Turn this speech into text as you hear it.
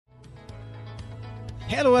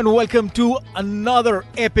Hello and welcome to another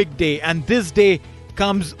epic day, and this day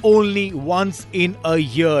comes only once in a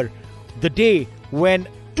year. The day when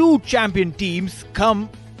two champion teams come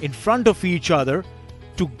in front of each other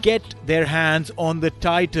to get their hands on the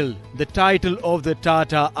title of the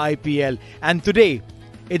Tata IPL. And today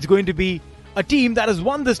it's going to be a team that has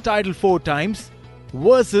won this title 4 times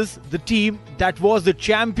versus the team that was the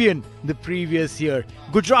champion the previous year.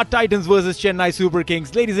 Gujarat Titans versus Chennai Super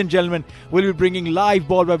Kings. Ladies and gentlemen, we'll be bringing live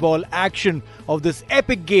ball-by-ball action of this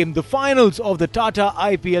epic game, the finals of the Tata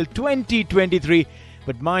IPL 2023.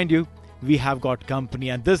 But mind you, we have got company,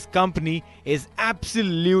 and this company is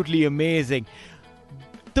absolutely amazing.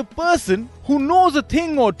 The person who knows a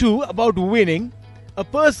thing or two about winning, a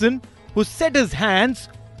person who set his hands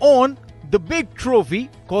on the big trophy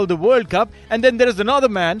called the World Cup, and then there is another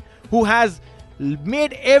man who has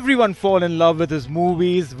made everyone fall in love with his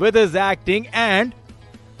movies, with his acting, and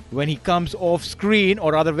when he comes off screen,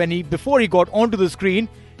 or rather before he got onto the screen,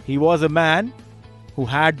 he was a man who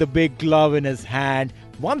had the big glove in his hand.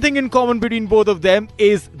 One thing in common between both of them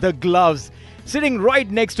is the gloves. Sitting right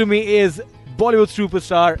next to me is Bollywood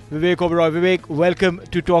superstar Vivek Oberoi. Vivek, welcome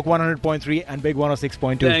to Talk 100.3 and Big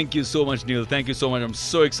 106.2. Thank you so much, Neil. Thank you so much. I'm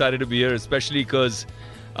so excited to be here, especially because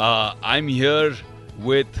I'm here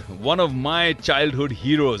with one of my childhood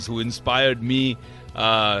heroes who inspired me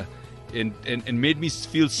and made me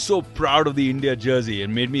feel so proud of the India jersey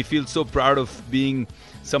and made me feel so proud of being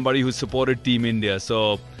somebody who supported Team India.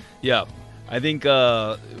 So, yeah, I think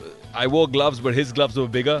I wore gloves, but his gloves were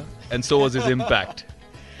bigger, and so was his impact.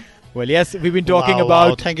 Well, yes, we've been talking about...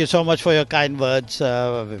 Wow. Thank you so much for your kind words,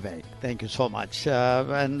 Vivek. Thank you so much.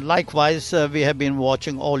 And likewise, we have been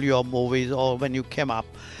watching all your movies, or when you came up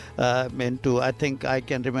I think I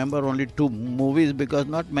can remember only 2 movies, because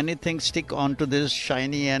not many things stick onto this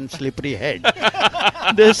shiny and slippery head.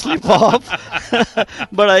 They slip off.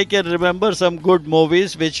 But I can remember some good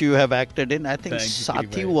movies which you have acted in. I think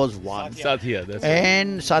Sathi was one. Satya, that's right.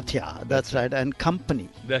 And Satya, that's right. And Company.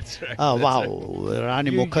 That's right. Oh, that's wow. Right.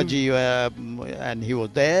 Rani Mukherjee, and he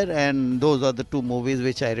was there. And those are the 2 movies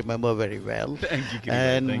which I remember very well. Thank you, Kirmani.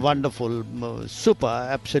 And Thank wonderful, super,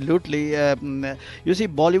 absolutely. You see,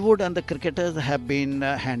 Bollywood and the cricketers have been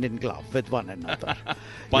hand in glove with one another.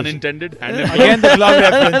 Pun intended. Again, the glove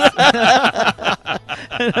reference.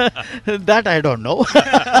 That I don't know.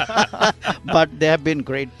 But they have been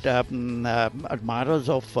great admirers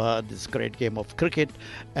of this great game of cricket.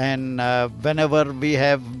 And whenever we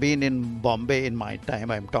have been in Bombay, in my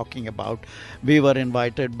time I'm talking about, we were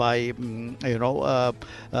invited by,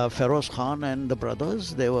 Feroz Khan and the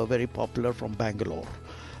brothers. They were very popular from Bangalore.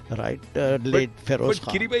 Right, late Feroz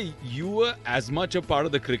Khan. But Kiribhai, you were as much a part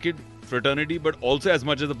of the cricket fraternity, but also as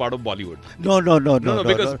much as a part of Bollywood. No,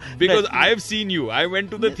 because I have seen you. I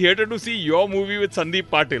went to the theatre to see your movie with Sandeep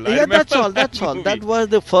Patil. Yeah, that's all. That was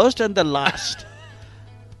the first and the last.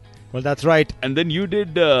 Well, that's right. And then you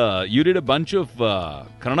did a bunch of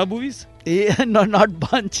Kannada movies? Yeah, no, not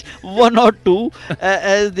bunch, 1 or 2,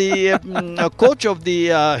 as the coach of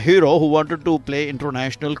the hero who wanted to play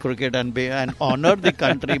international cricket and honor the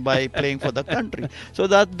country by playing for the country. So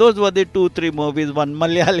those were the 2-3 movies. One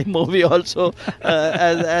Malayali movie also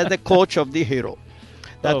as the coach of the hero.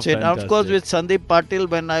 That's it. And of course, with Sandeep Patil,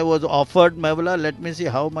 when I was offered, Mevla, let me see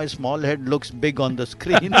how my small head looks big on the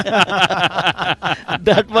screen.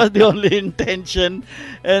 That was the only intention.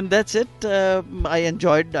 And that's it. I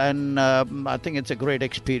enjoyed, and I think it's a great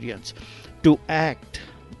experience. To act,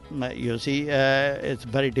 you see, it's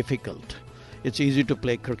very difficult. It's easy to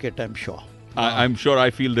play cricket, I'm sure. I'm sure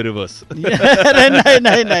I feel the reverse.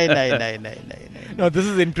 No, this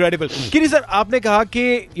is incredible. Kiri sir, आपने कहा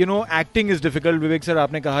कि acting is difficult. Vivek sir,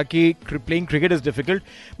 आपने कहा कि playing cricket is difficult.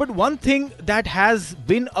 But one thing that has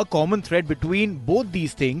been a common thread between both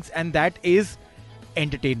these things, and that is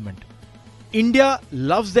entertainment. India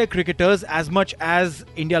loves their cricketers as much as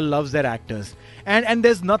India loves their actors. And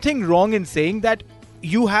there's nothing wrong in saying that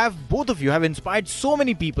both of you have inspired so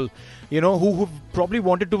many people, who probably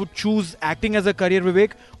wanted to choose acting as a career,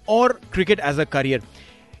 Vivek, or cricket as a career.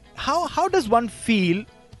 How does one feel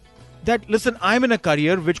that, listen, I'm in a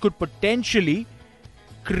career which could potentially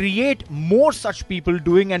create more such people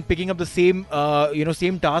doing and picking up the same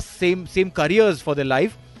tasks, same careers for their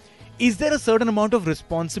life? Is there a certain amount of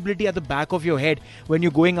responsibility at the back of your head when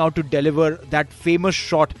you're going out to deliver that famous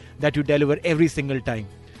shot that you deliver every single time?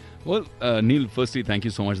 Well, Neil, firstly, thank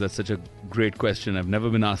you so much. That's such a great question. I've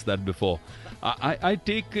never been asked that before. I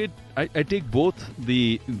take both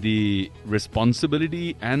the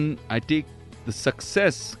responsibility, and I take the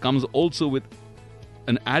success comes also with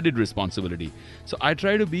an added responsibility. So I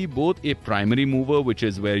try to be both a primary mover, which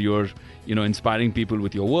is where you're, inspiring people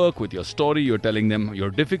with your work, with your story, you're telling them your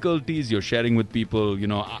difficulties, you're sharing with people.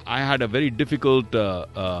 I had a very difficult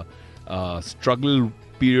struggle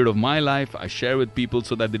period of my life. I share with people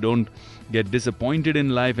so that they don't get disappointed in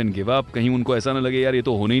life and give up. कहीं उनको ऐसा ना लगे यार ये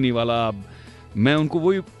तो होने ही नहीं वाला. मैं उनको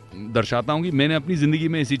वही दर्शाता हूँ कि मैंने अपनी ज़िंदगी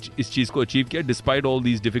में इस चीज़ को अचीव किया despite all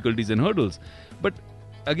these difficulties and hurdles. But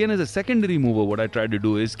again, as a secondary mover, what I try to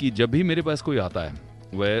do is कि जब भी मेरे पास कोई आता है,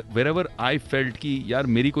 wherever I felt कि यार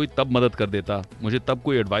मेरी कोई तब मदद कर देता, मुझे तब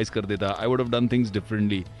कोई advice कर देता, I would have done things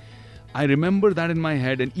differently. I remember that in my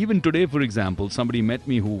head, and even today, for example, somebody met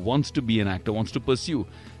me who wants to be an actor, wants to pursue,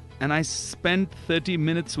 and I spent 30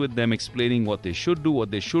 minutes with them explaining what they should do,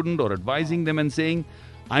 what they shouldn't, or advising them and saying,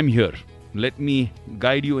 I'm here. Let me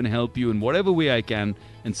guide you and help you in whatever way I can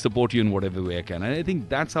and support you in whatever way I can. And I think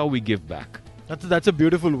that's how we give back. That's a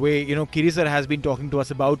beautiful way. Kiri sir has been talking to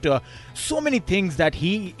us about so many things that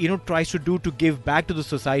he, tries to do to give back to the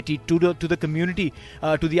society, to the community,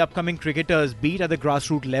 to the upcoming cricketers, be it at the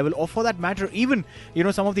grassroots level, or for that matter, even,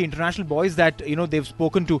 some of the international boys that, they've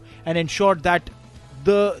spoken to, and ensured that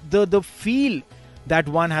the feel that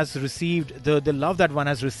one has received, the love that one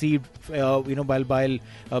has received, while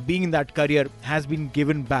being in that career has been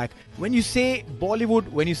given back. When you say Bollywood,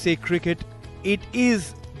 when you say cricket, it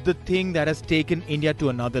is the thing that has taken India to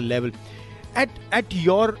another level. At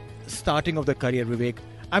your starting of the career, Vivek,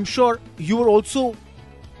 I'm sure you were also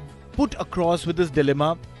put across with this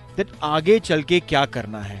dilemma that आगे चल के क्या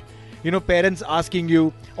करना है. Parents asking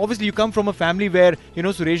you. Obviously, you come from a family where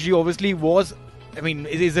Suresh ji obviously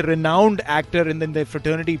is a renowned actor in the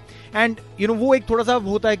fraternity, and वो एक थोड़ा सा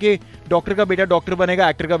होता है कि डॉक्टर का बेटा डॉक्टर बनेगा,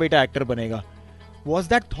 एक्टर का बेटा एक्टर बनेगा. Was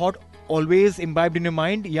that thought always imbibed in your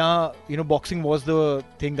mind? Yeah, boxing was the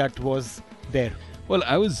thing that was there. Well,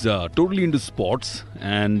 I was totally into sports,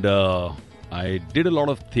 and I did a lot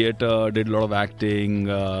of theatre, did a lot of acting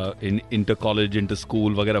in inter-college,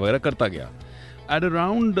 inter-school, वगैरह करता गया. At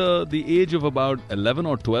around the age of about 11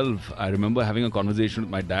 or 12, I remember having a conversation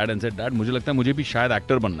with my dad and said, Dad, मुझे लगता है मुझे भी शायद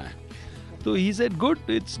actor बनना है. So he said, good,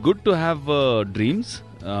 it's good to have dreams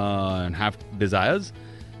and have desires.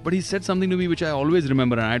 But he said something to me which I always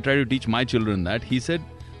remember, and I try to teach my children that. He said,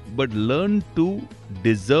 but learn to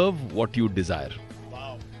deserve what you desire.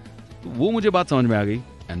 Wow. तो वो मुझे बात समझ में आ गई.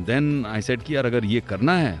 And then I said कि यार अगर ये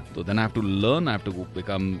करना है तो then I have to learn, I have to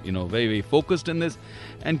become very, very focused in this.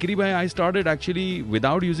 And Kiri bhai, I started actually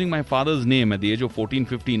without using my father's name at the age of 14,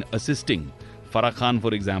 15, assisting. Farah Khan,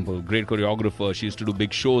 for example, great choreographer. She used to do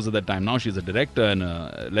big shows at that time. Now she's a director and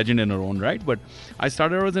a legend in her own right. But I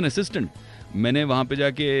started her as an assistant. मैंने वहाँ पे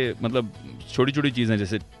जाके छोटी छोटी चीज़ें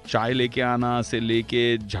जैसे चाय लेके आना से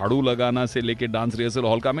लेके झाड़ू लगाना से लेके डांस रिहर्सल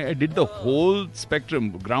हॉल का, I did the whole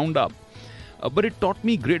spectrum, ground up. But it taught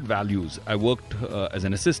me great values. I worked as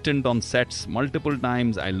an assistant on sets multiple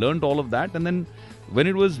times. I learned all of that. And then when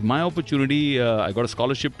it was my opportunity, I got a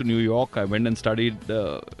scholarship to New York. I went and studied,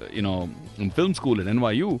 in film school at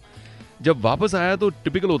NYU. जब वापस आया तो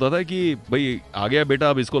typical होता था कि भाई आ गया बेटा,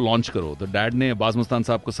 अब इसको लॉन्च करो. तो डैड ने अब्बास मस्तान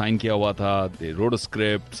साहब को साइन किया हुआ था, दे रोड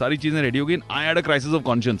स्क्रिप्ट, सारी चीज़ें रेडी हो गई. I had a crisis of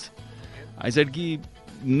conscience. I said कि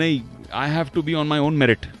नहीं, I have to be on my own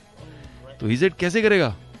merit. तो ही सेड कैसे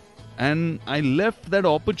करेगा? And I left that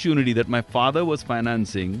opportunity that my father was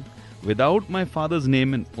financing without my father's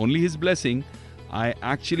name and only his blessing. I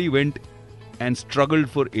actually went and struggled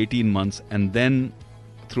for 18 months, and then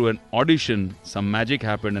through an audition, some magic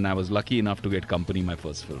happened, and I was lucky enough to get company my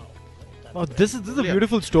first film. Oh, this is a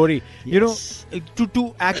beautiful story. Yes. To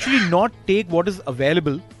actually not take what is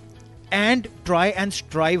available and try and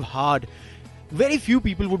strive hard. Very few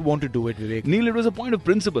people would want to do it, Vivek. Neil, it was a point of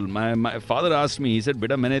principle. My father asked me, he said,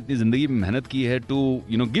 "Beta, मैंने इतनी जिंदगी में मेहनत की है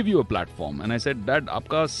to give you a platform." And I said, "Dad,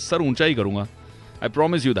 आपका sir ऊंचा ही करूँगा. I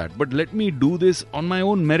promise you that. But let me do this on my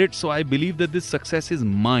own merit, so I believe that this success is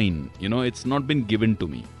mine. It's not been given to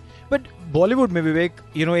me." But Bollywood में विवेक,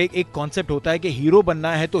 एक concept होता है कि hero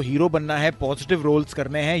बनना है तो hero बनना है, positive roles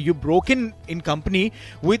करने हैं. You broke in company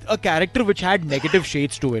with a character which had negative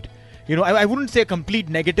shades to it. I wouldn't say a complete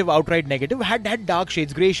negative, outright negative, had dark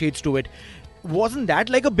shades, grey shades to it. Wasn't that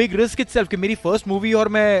like a big risk itself कि मेरी first movie और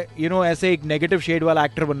मैं ऐसे एक negative shade वाला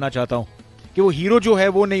actor बनना चाहता हूँ कि वो हीरो जो है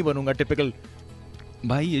वो नहीं बनूंगा typical.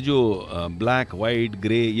 भाई ये जो ब्लैक, वाइट,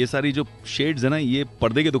 ग्रे, ये सारी जो शेड्स है ना, ये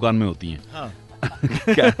पर्दे की दुकान में होती हैं. हाँ.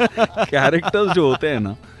 कैरेक्टर्स जो होते हैं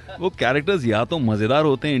ना, वो कैरेक्टर्स या तो मजेदार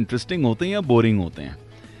होते हैं, इंटरेस्टिंग होते हैं, या बोरिंग होते हैं.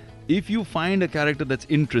 If you find a character that's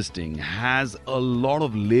interesting, has a lot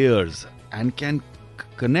of layers and can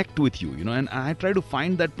connect with you, and I try to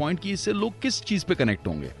find that point कि इससे लोग किस चीज़ पे connect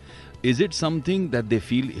होंगे. Is it something that they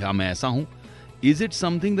feel, हाँ मैं ऐसा हूँ? is it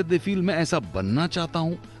something that they feel मैं ऐसा बनना चाहता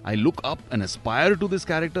हूँ, I look up and aspire to this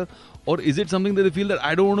character, or is it something that they feel that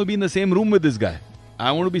I don't want to be in the same room with this guy,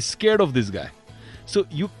 I want to be scared of this guy? So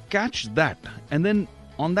you catch that, and then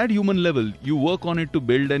on that human level, you work on it to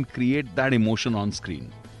build and create that emotion on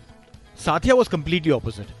screen. Satya was completely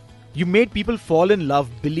opposite. You made people fall in love,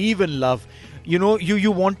 believe in love. You know,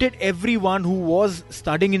 you wanted everyone who was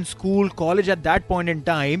studying in school, college at that point in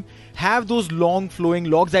time, have those long flowing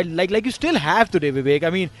locks that like you still have today, Vivek.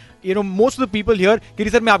 I mean, you know, most of the people here,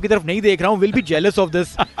 Kiri sir, मैं आपकी तरफ नहीं देख रहा हूँ, will be jealous of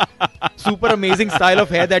this super amazing style of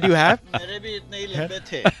hair that you have. मेरे भी इतने ही लंबे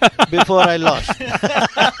थे before I lost.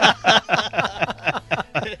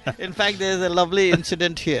 In fact, there is a lovely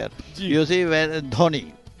incident here. You see, when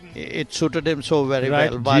Dhoni, it suited him so very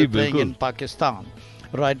well while playing in Pakistan.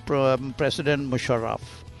 Right, President Musharraf,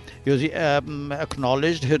 you see,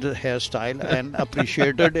 acknowledged his hairstyle and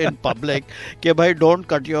appreciated in public कि भाई don't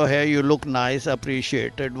cut your hair, you look nice,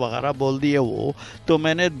 appreciated वगैरह बोल दिए वो. तो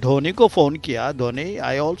मैंने धोनी को phone किया, Dhoni,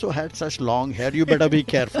 I also had such long hair, you better be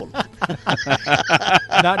careful.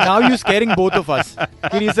 now you scaring both of us.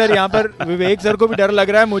 Kiri sir, यहाँ पर विवेक सर को भी डर लग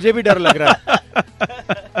रहा है, मुझे भी डर लग रहा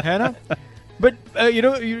है ना? But you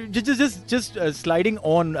know, just sliding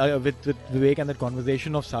on with Vivek and that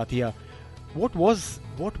conversation of Satya, what was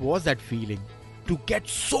that feeling to get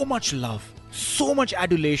so much love, so much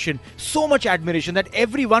adulation, so much admiration that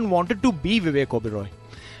everyone wanted to be Vivek Oberoi?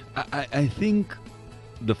 I think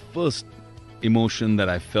the first emotion that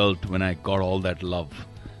I felt when I got all that love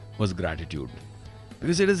was gratitude.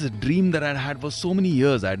 Because it is a dream that I'd had for so many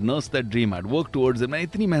years. I'd nursed that dream. I'd worked towards it. मैंने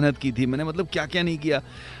इतनी मेहनत की थी. मैंने मतलब क्या क्या नहीं किया.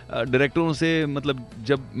 डायरेक्टरों से मतलब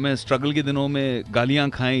जब मैं स्ट्रगल के दिनों में गालियाँ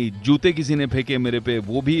खाई, जूते किसी ने फेंके मेरे पे,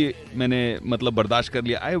 वो भी मैंने मतलब बर्दाश्त कर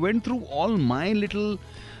लिया. I went through all my little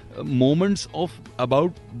moments of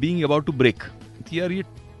being about to break. कि यार ये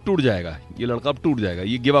टूट जाएगा. ये लड़का अब टूट जाएगा.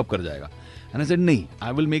 ये give up कर जाएगा. And I said, नहीं,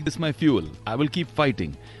 I will make this my fuel. I will keep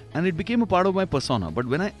fighting. And it became a part of my persona. But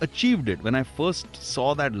when I achieved it, when I first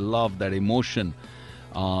saw that love, that emotion,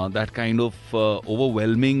 that kind of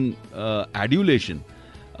overwhelming adulation,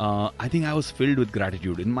 I think I was filled with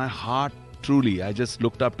gratitude. In my heart, truly, I just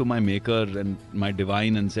looked up to my maker and my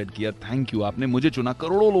divine and said, "Kiya, thank you. आपने मुझे चुना,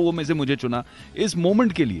 करोड़ों लोगों में से मुझे चुना, इस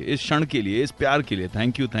moment के लिए, इस क्षण के लिए, इस प्यार के लिए.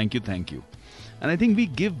 Thank you, thank you, thank you." And I think we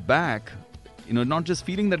give back, you know, not just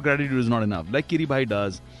feeling that gratitude is not enough, like Kiri Bhai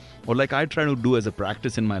does, or like I try to do as a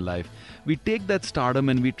practice in my life. We take that stardom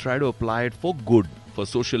and we try to apply it for good, for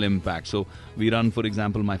social impact. So we run, for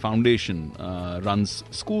example, my foundation runs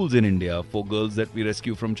schools in India for girls that we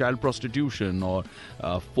rescue from child prostitution or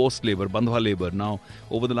forced labor, bandhwa labor. Now,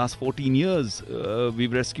 over the last 14 years,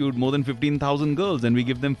 we've rescued more than 15,000 girls, and we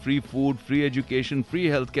give them free food, free education, free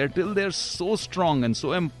healthcare till they're so strong and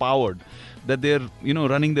so empowered that they're, you know,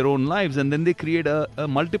 running their own lives, and then they create a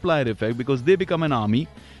multiplier effect because they become an army.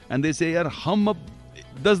 And they say, यार हम अब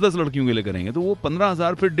 10-10 लड़कियों के लिए करेंगे, तो वो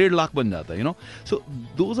 15,000 फिर 1.5 लाख बन जाता है, you know. So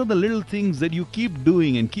those are the little things that you keep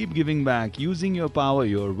doing and keep giving back, using your power,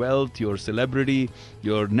 your wealth, your celebrity,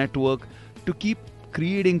 your network to keep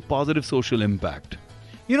creating positive social impact.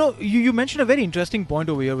 You know, you mentioned a very interesting point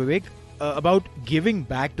over here, Vivek, about giving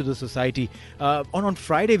back to the society. On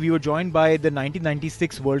Friday, we were joined by the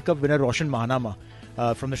 1996 World Cup winner Roshan Mahanama.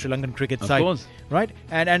 From the Sri Lankan cricket side, of course, right?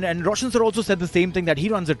 And Roshan sir also said the same thing, that he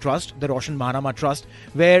runs a trust, the Roshan Mahanama Trust,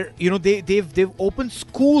 where, you know, they've opened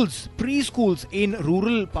schools, preschools in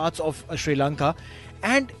rural parts of Sri Lanka,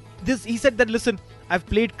 and he said that, listen, I've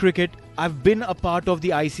played cricket, I've been a part of the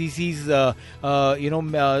ICC's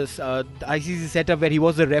ICC setup where he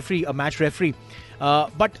was a referee, a match referee,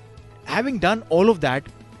 but having done all of that,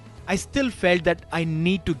 I still felt that I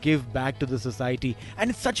need to give back to the society. And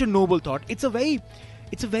it's such a noble thought. It's a very,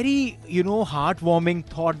 you know, heartwarming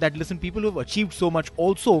thought that, listen, people who have achieved so much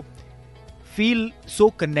also feel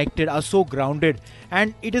so connected, are so grounded.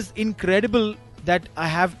 And it is incredible that I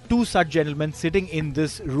have two such gentlemen sitting in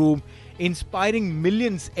this room, inspiring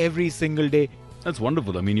millions every single day. That's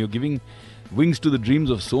wonderful. I mean, you're giving wings to the dreams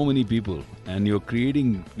of so many people, and you're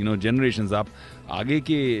creating, you know, generations. आप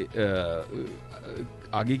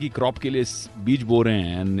आगे की crop के लिए बीज बो रहे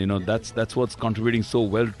हैं, and you know that's what's contributing so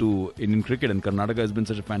well to Indian cricket, and Karnataka has been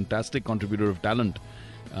such a fantastic contributor of talent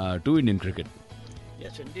to Indian cricket.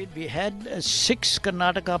 Yes, indeed. We had 6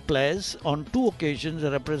 Karnataka players on 2 occasions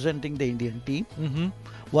representing the Indian team. Mm-hmm.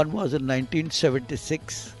 One was in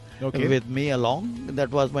 1976 with me along.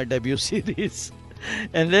 That was my debut series.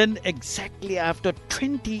 And then exactly after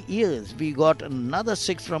 20 years, we got another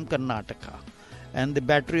 6 from Karnataka. And the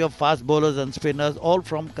battery of fast bowlers and spinners, all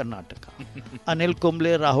from Karnataka. Anil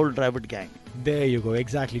Kumble, Rahul Dravid gang. There you go.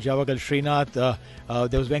 Exactly. Javagal Srinath.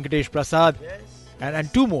 There was Venkatesh Prasad.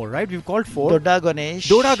 And two more, right? We've called four. Doda Ganesh.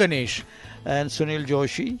 Doda Ganesh. And Sunil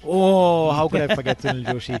Joshi. Oh, how could I forget Sunil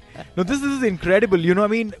Joshi? No, this is incredible. You know, I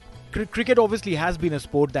mean, cricket obviously has been a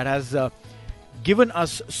sport that has given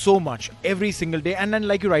us so much every single day. And then,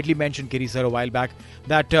 like you rightly mentioned, Kiri sir, a while back,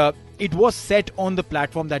 that it was set on the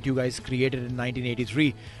platform that you guys created in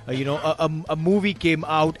 1983. A movie came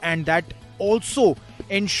out, and that also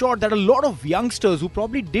ensured that a lot of youngsters who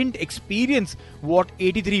probably didn't experience what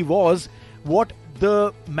 83 was, what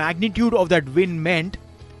the magnitude of that win meant,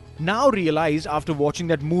 now realized after watching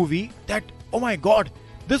that movie that, oh my God,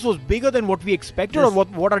 this was bigger than what we expected, or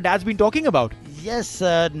what our dad's been talking about. Yes,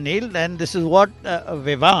 Neil, and this is what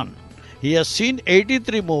Vivan. He has seen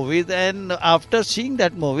 83 movies, and after seeing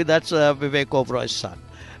that movie, that's Vivek Oberoi's son,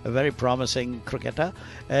 a very promising cricketer,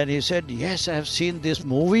 and he said, yes, I have seen this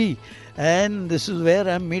movie, and this is where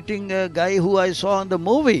I'm meeting a guy who I saw on the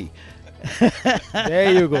movie.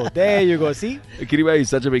 There you go. See, Kiribhai is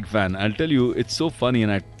such a big fan. I'll tell you, it's so funny,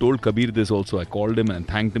 and I told Kabir this also. I called him and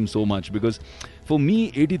thanked him so much because for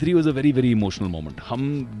me 83 was a very very emotional moment.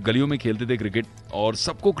 हम गलियों में खेलते थे cricket और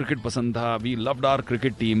सबको cricket पसंद था. We loved our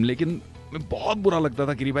cricket team. लेकिन मैं बहुत बुरा लगता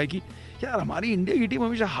था किरीभाई की यार हमारी इंडिया की टीम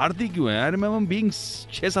हमेशा हारती क्यों है यार. मैं बीइंग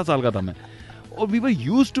 6-7 साल का था मैं, और we were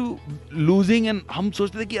used to losing, and हम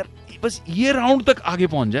सोचते थे कि यार बस ये राउंड तक आगे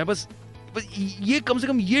पहुंच जाए, बस ये कम से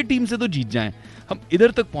कम ये टीम से तो जीत जाएं, हम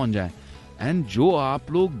इधर तक पहुंच जाएं. एंड जो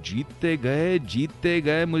आप लोग जीतते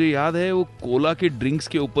गए, मुझे याद है वो कोला के ड्रिंक्स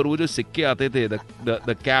के ऊपर वो जो सिक्के आते थे,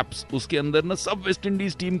 द कैप्स, उसके अंदर ना सब वेस्ट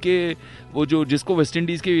इंडीज टीम के, वो जो जिसको वेस्ट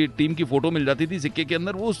इंडीज की टीम की फोटो मिल जाती थी सिक्के के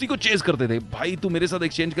अंदर, वो उसी को चेस करते थे. भाई तू मेरे साथ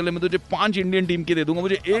एक्सचेंज कर ले, मैं तुझे 5 इंडियन टीम की दे दूंगा,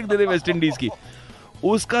 मुझे 1 दे दे वेस्ट इंडीज की.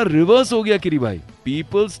 उसका रिवर्स हो गया किरी भाई.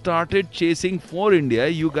 People started chasing for India.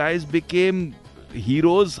 You guys became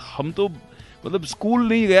heroes. हम तो मतलब स्कूल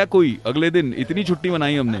नहीं गया कोई अगले दिन, इतनी छुट्टी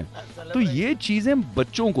मनाई हमने. तो ये चीजें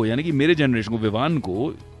बच्चों को, यानी कि मेरे जनरेशन को, विवान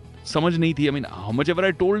को समझ नहीं थी. I mean how much ever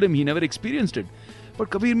I told him, he never experienced it. But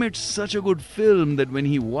Kabir made such a good film that when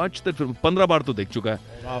he watched that film, 15 बार तो देख चुका है.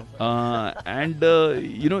 And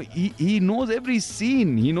he knows every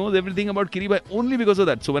scene. He knows everything about Kiri Bhai only because of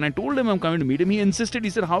that. So when I told him I'm coming to meet him, he insisted. He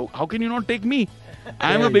said, how can you not take me?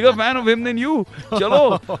 I'm a bigger fan of him than you.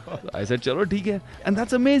 Chalo. I said, chalo, theek hai. And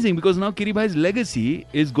that's amazing because now Kiri Bhai's legacy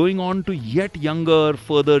is going on to yet younger,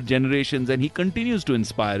 further generations, and he continues to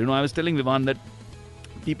inspire. You know, I was telling Vivan that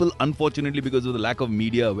people, unfortunately, because of the lack of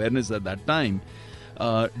media awareness at that time,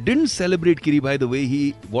 didn't celebrate Kiri Bhai the way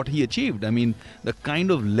what he achieved. I mean, the kind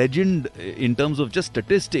of legend in terms of just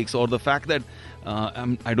statistics, or the fact that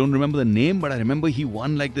I don't remember the name, but I remember he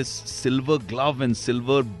won like this silver glove and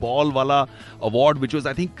silver ball wala award, which was,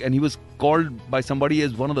 I think, and he was called by somebody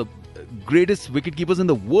as one of the greatest wicket keepers in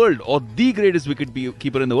the world, or the greatest wicket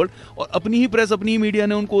keeper in the world. और अपनी ही press, अपनी ही media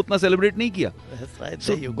ने उनको उतना celebrate नहीं किया.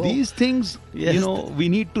 So these things, yes, we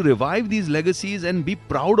need to revive these legacies and be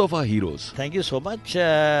proud of our heroes. Thank you so much,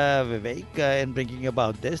 Vivek, in bringing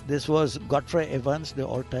about this. This was Godfrey Evans, the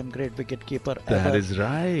all-time great wicket keeper ever. That is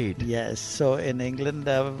right. Yes. So in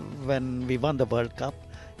England, when we won the World Cup,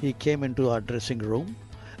 he came into our dressing room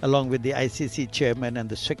along with the ICC chairman and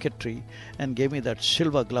the secretary, and gave me that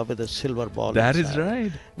silver glove with a silver ball. That is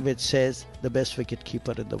right. Which says the best wicket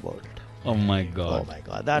keeper in the world. Oh my God. Oh my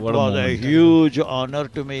God. That what was a huge honor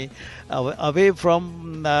to me. Away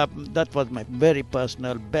from, that was my very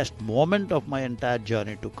personal best moment of my entire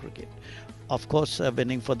journey to cricket. Of course,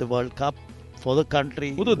 winning for the World Cup, for the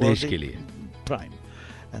country. वो तो देश के लिए. Prime.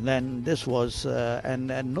 And then this was,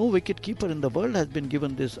 and no wicket keeper in the world has been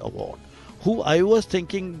given this award, who I was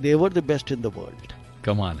thinking they were the best in the world.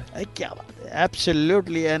 Kamal hai.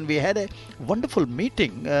 Absolutely. And we had a wonderful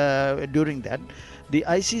meeting during that. The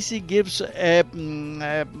ICC gives a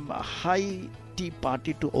high tea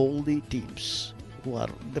party to all the teams who are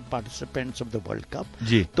the participants of the World Cup.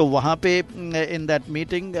 जी. तो वहाँ पे in that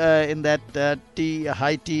meeting, in that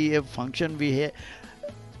high tea function,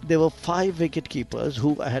 there were 5 wicket keepers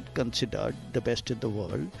who I had considered the best in the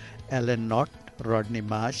world. Alan Knott, Rodney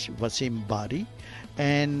Marsh, Wasim Bari,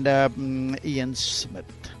 and Ian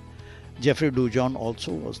Smith. Jeffrey Dujon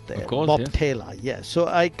also was there. Of course, Bob yeah. Taylor, yes. So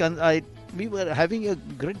we were having a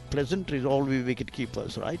great pleasantries, all we wicket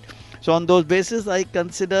keepers, right? So on those basis, I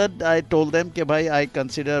told them, bhai, I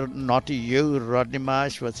consider not you, Rodney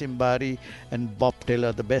Marsh, Wasim Bari, and Bob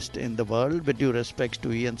Taylor the best in the world, with due respects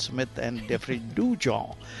to Ian Smith and Jeffrey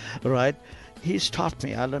Dujon, right? He stopped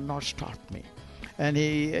me. Alan Knott stopped me. And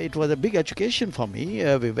it was a big education for me,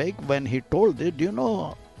 Vivek, when he told it. Do you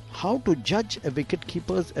know how to judge a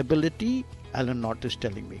wicketkeeper's ability? Alan Knott is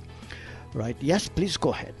telling me. Right? Yes, please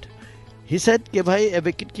go ahead. He said कि भाई a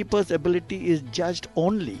wicketkeeper's ability is judged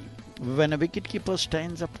only when a wicketkeeper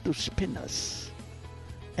stands up to spinners.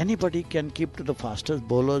 Anybody can keep to the fastest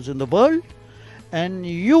bowlers in the world, and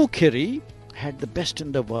you, Kiri, had the best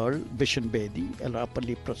in the world, Bishan Bedi,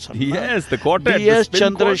 Alapalli Prasanna, Yes, the quartet. D.S. the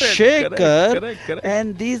spin quartet. Chandrasekhar, Correct.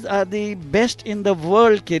 and these are the best in the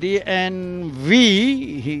world, Kiri. And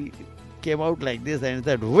he came out like this and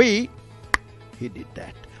said, he did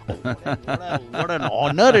that. Oh, what an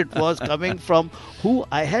honor it was coming from who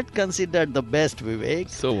I had considered the best, Vivek.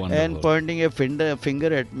 So wonderful. And pointing a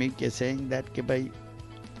finger at me, saying that, bhai,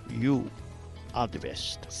 you are the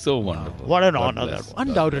best. So wonderful. What an God honor bless. that was.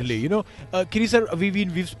 Undoubtedly, you know, Kiri sir,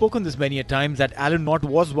 we've spoken this many a times that Alan Knott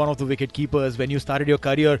was one of the wicket keepers. When you started your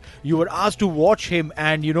career, you were asked to watch him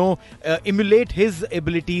and emulate his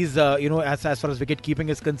abilities. As far as wicket keeping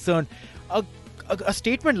is concerned, a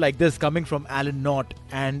statement like this coming from Alan Knott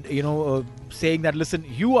and saying that, listen,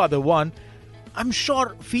 you are the one, I'm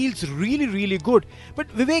sure feels really, really good. But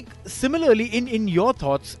Vivek, similarly, in your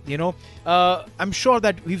thoughts, I'm sure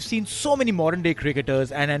that we've seen so many modern day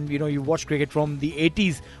cricketers and you watch cricket from the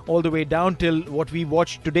 80s all the way down till what we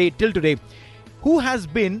watch today, till today. Who has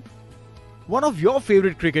been one of your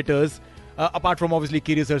favorite cricketers, apart from obviously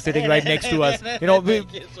Kiri sir sitting right next to us?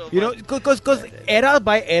 Because era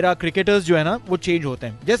by era cricketers जो है ना वो change होते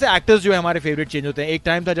हैं. जैसे actors जो है हमारे favorite change होते हैं. एक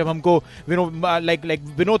time था जब हमको like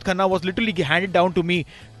Vinod Khanna was literally handed down to me.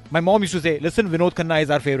 My mom used to say, listen, Vinod Khanna is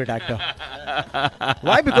our favorite actor.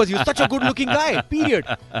 Why? Because he's such a good looking guy. Period.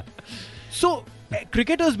 So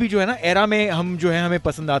cricketers भी जो है ना era में हम जो है हमें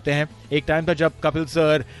पसंद आते हैं. एक टाइम था जब कपिल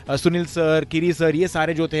सर, सुनील सर, किरी सर, ये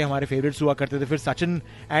सारे जो थे हमारे फेवरेट्स हुआ करते थे. फिर Sachin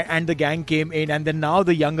and the gang came in and then now the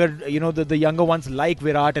younger once like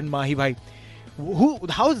Virat and माही भाई.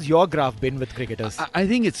 How's your graph been with cricketers? I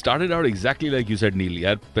think it started out exactly like you said, Neil.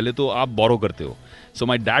 यार पहले तो आप borrow करते हो. So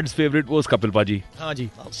my dad's favorite was Kapil Paji. हाँ जी.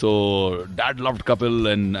 So dad loved Kapil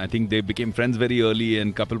and I think they became friends very early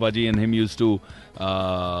and Kapil Paji and him used to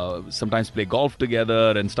sometimes play golf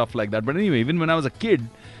together and stuff like that. But anyway, even when I was a kid,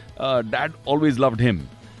 dad always loved him.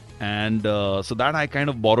 And so that I kind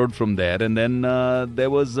of borrowed from there. And then there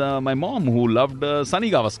was my mom who loved Sunny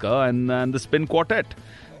Gavaskar and the spin quartet.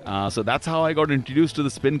 So that's how I got introduced to the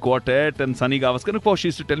spin quartet and Sunny Gavaskar. Of course, she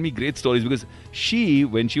used to tell me great stories because she,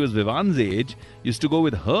 when she was Vivan's age, used to go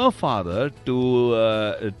with her father to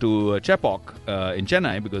Chepauk in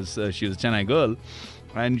Chennai because she was a Chennai girl.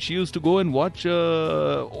 And she used to go and watch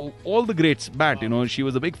all the greats bat. She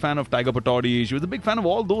was a big fan of Tiger Pataudi. She was a big fan of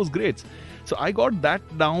all those greats. So I got that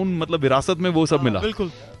down. मतलब विरासत में वो सब मिला.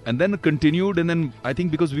 बिल्कुल. And then continued, and then I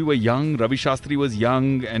think because we were young, Ravi Shastri was young,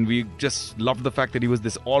 and we just loved the fact that he was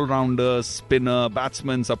this all-rounder, spinner,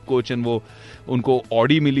 batsman, सब कुछ, and वो उनको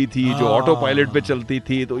Audi मिली थी जो ऑटो पायलट पे चलती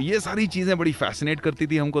थी, तो ये सारी चीजें बड़ी fascinate करती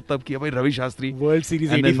थी हमको तब कि भाई Ravi Shastri, World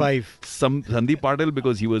Series 85. Sandeep Patil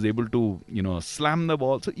because he was able to slam the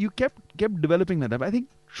ball, so you kept developing that. I think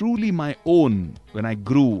truly my own when I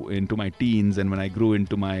grew into my teens and when I grew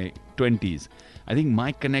into my 20s, I think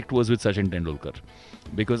my connect was with Sachin Tendulkar.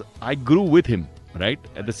 Because I grew with him, right?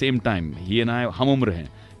 At the same time, he and I, hum umr hain.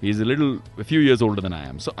 He's a few years older than I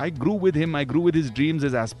am. So I grew with him. I grew with his dreams,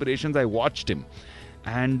 his aspirations. I watched him,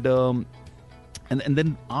 and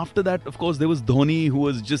then after that, of course, there was Dhoni, who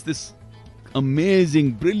was just this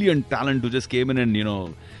amazing, brilliant talent who just came in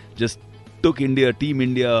and just took Team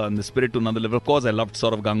India, and the spirit to another level. Of course, I loved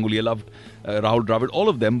Saurav Ganguly, I loved Rahul Dravid, all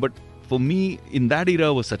of them. But for me, in that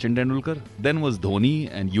era was Sachin Tendulkar. Then was Dhoni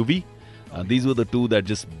and Yuvi. These were the two that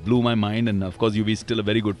just blew my mind, and of course Yuvi is still a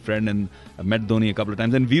very good friend, and I met Dhoni a couple of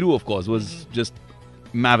times, and Viru of course was just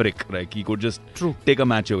maverick, right? He could just take a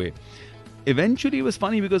match away. Eventually it was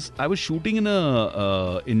funny because I was shooting in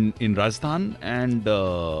Rajasthan and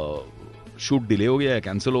shoot delay ho gaya,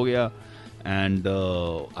 cancel ho gaya, and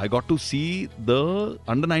I got to see the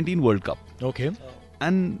Under-19 World Cup. Okay.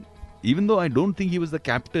 And even though I don't think he was the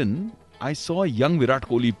captain, I saw young Virat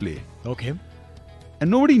Kohli play. Okay. And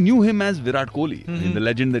nobody knew him as Virat Kohli, the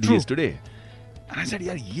legend that he is today. And I said,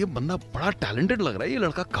 yaar, ye banda bada talented lag raha hai, ye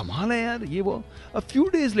ladka kamal hai yaar, ye wo. A few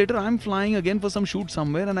days later, I'm flying again for some shoot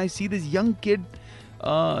somewhere and I see this young kid,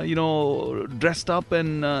 dressed up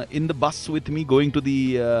and in the bus with me going to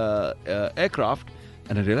the aircraft.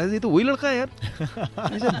 And I realized, ye to wahi ladka hai yaar.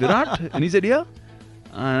 I said, Virat? And he said, yeah.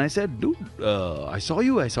 And I said, dude, I saw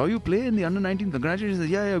you play in the Under-19. Congratulations.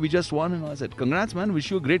 He said, yeah, we just won. And I said, congrats, man.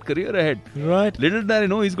 Wish you a great career ahead. Right. Little did I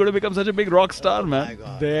know he's going to become such a big rock star, man.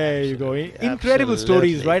 There you go. Incredible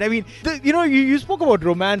stories, right? I mean, you spoke about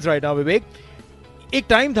romance right now, Vivek. एक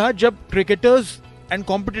time था जब cricketers and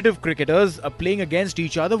competitive cricketers playing against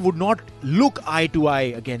each other would not look eye to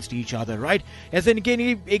eye against each other, right? ऐसे इनके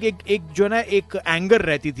एक जो ना एक anger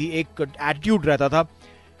रहती थी, एक attitude रहता था.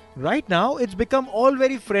 Right now, it's become all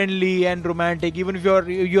very friendly and romantic. Even if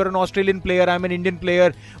you're an Australian player, I'm an Indian player,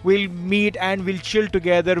 we'll meet and we'll chill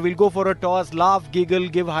together. We'll go for a toss, laugh, giggle,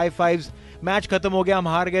 give high fives. Match खत्म हो गया, हम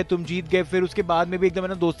हार गए, तुम जीत गए, फिर उसके बाद में भी एकदम है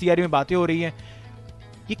ना दोस्ती यारी में बातें हो रही हैं.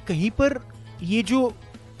 ये कहीं पर ये जो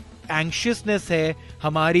एंग्शियसनेस है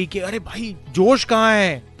हमारी कि अरे भाई जोश कहाँ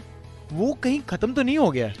है, वो कहीं खत्म तो नहीं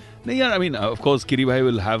हो गया? नहीं यार, I mean, of course, Kiri bhai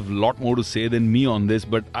will have a lot more to say than me on this,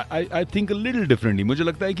 but I think a little differently. मुझे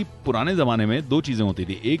लगता है कि पुराने ज़माने में दो चीज़ें होती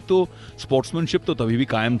थी. एक तो स्पोर्ट्समैनशिप तो तभी भी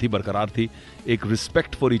कायम थी, बरकरार थी. एक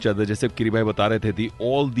रिस्पेक्ट फॉर ईच अदर, जैसे किरी भाई बता रहे थे, थी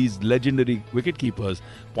all these legendary wicket keepers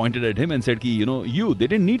pointed at him and said कि they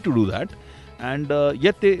didn't need to do that, and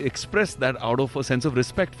yet they expressed that out of a sense of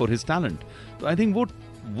respect for his talent. तो I think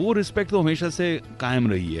वो respect तो हमेशा से कायम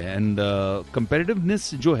रही है. And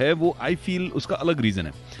कंपेरेटिवनेस जो है वो आई फील उसका अलग रीज़न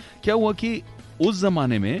है. क्या हुआ कि उस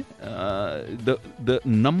जमाने में the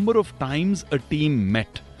number of times a team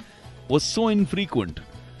mate was so infrequent.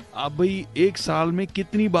 आप भाई एक साल में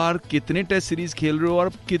कितनी बार कितने टेस्ट सीरीज खेल रहे हो,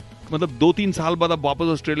 और मतलब 2-3 साल बाद आप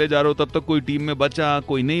वापस ऑस्ट्रेलिया जा रहे हो, तब तक कोई टीम में बचा,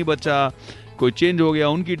 कोई नहीं बचा, कोई चेंज हो गया,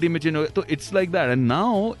 उनकी टीम में चेंज हो गया. तो it's like that. And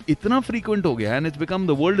now इतना फ्रीक्वेंट हो गया, and it's become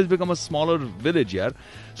the world is become a smaller village यार.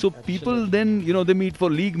 So people then they meet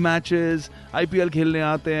for league matches, IPL खेलने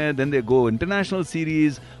आते हैं, then they go international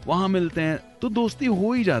series, वहां मिलते हैं, तो दोस्ती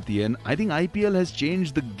हो ही जाती है. And I think IPL has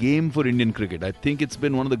changed the game for Indian cricket. I think it's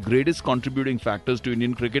been one of the greatest contributing factors to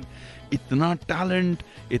Indian cricket. इतना टैलेंट,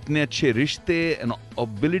 इतने अच्छे रिश्ते, and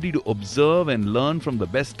ability to observe and learn from the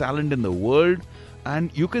best talent in the world.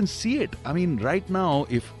 And you can see it. I mean, right now,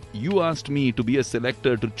 if you asked me to be a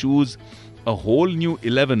selector to choose a whole new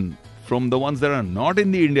 11 from the ones that are not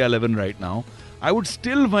in the India 11 right now, I would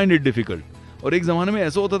still find it difficult. और एक ज़माने में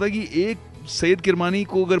ऐसा होता था कि एक सैयद किरमानी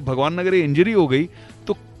को अगर भगवान न करे इंजरी हो गई,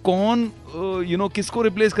 तो कौन किसको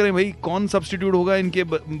रिप्लेस करें भाई, कौन सब्स्टिट्यूट होगा इनके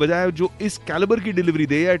बजाय जो इस कैलिबर की delivery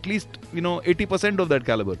they, at least 80% of that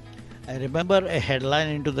caliber. I remember a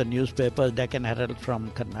headline into the newspaper, Deccan Herald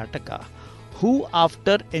from Karnataka. Who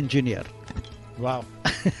after engineer? Wow.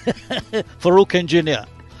 Farooq engineer.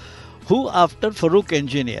 Who after Farooq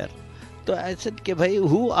engineer? So I said, कि भाई,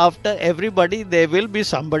 who after everybody? There will be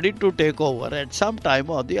somebody to take over at some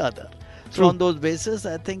time or the other. So on those basis,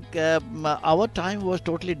 I think our time was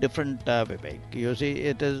totally different, Vivek. You see,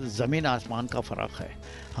 it is ज़मीन आसमान का फ़र्क है.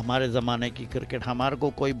 हमारे ज़माने की cricket, हमारे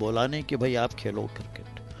को कोई बोला नहीं कि भाई आप खेलो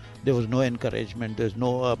cricket. There was no encouragement, there was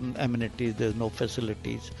no amenities, there was no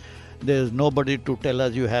facilities. There is nobody to tell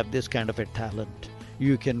us you have this kind of a talent,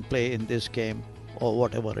 you can play in this game or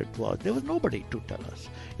whatever it was. There was nobody to tell us.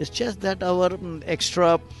 It's just that our extra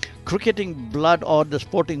cricketing blood or the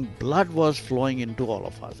sporting blood was flowing into all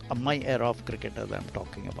of us. My era of cricketers I'm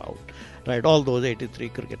talking about, right? All those 83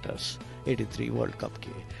 cricketers, 83 World Cup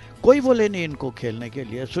के कोई बोले नहीं इनको खेलने के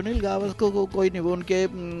लिए. सुनील गावस्कर को कोई नहीं, उनके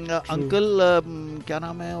अंकल क्या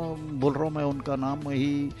नाम है, बोल रहा हूँ मैं उनका नाम,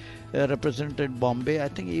 ही represented Bombay. I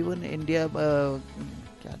think even India,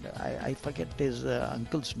 I forget his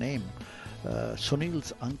uncle's name,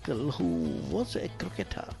 Sunil's uncle, who was a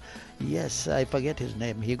cricketer. Yes, I forget his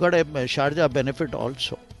name. He got a Sharjah benefit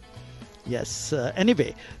also. Yes,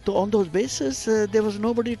 anyway, so on those bases, there was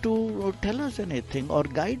nobody to tell us anything or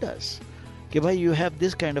guide us. कि भाई, you have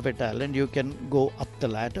this kind of a talent, you can go up the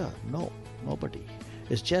ladder. No, nobody.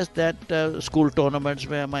 It's just that school tournaments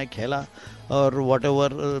where I खेला or whatever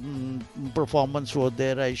performance was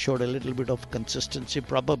there, I showed a little bit of consistency.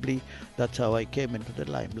 Probably that's how I came into the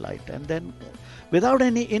limelight. And then without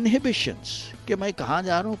any inhibitions, कि मैं कहाँ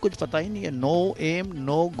जा रहा हूँ कुछ पता ही नहीं है. No aim,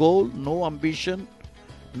 no goal, no ambition,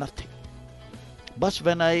 nothing. But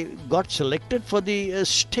when I got selected for the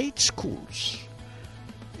state schools,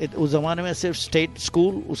 उस ज़माने में सिर्फ स्टेट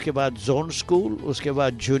स्कूल, उसके बाद जोन स्कूल, उसके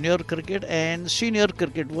बाद junior cricket and senior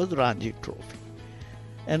cricket was Ranji trophy,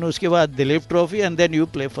 and उसके बाद Dilip trophy, and then you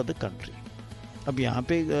play for the country. अब यहाँ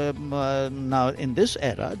पे now in this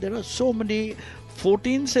era there are so many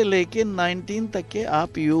 14 से लेके 19 तक के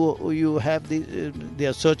आप you have they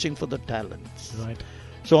are searching for the talents. Right.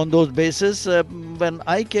 So on those basis, when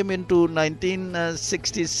I came into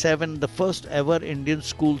 1967, the first ever Indian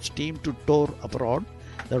schools team to tour abroad,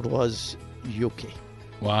 that was UK.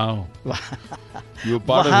 Wow. You were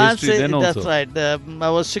part of history then also. That's right. I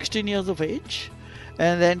was 16 years of age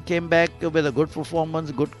and then came back with a good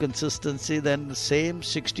performance, good consistency. Then the same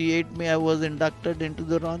 68 May I was inducted into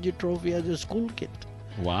the Ranji Trophy as a school kid.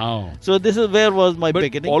 Wow. So this is where was my But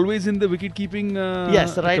beginning. always in the wicket keeping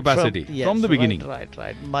Yes, right capacity from the beginning. Right.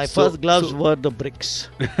 My So- first gloves so- were the bricks.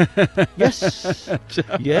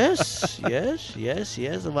 yes.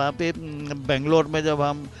 वहाँ पे बेंगलोर में जब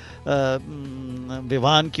हम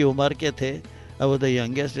विवान की उम्र के थे, I was the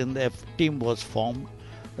youngest in the team was formed.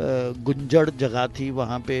 गुंजड़ जगह थी,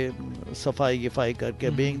 वहाँ पे सफाई गिफाई करके,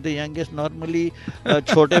 बीइंग द यंगेस्ट नॉर्मली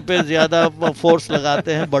छोटे पे ज्यादा फोर्स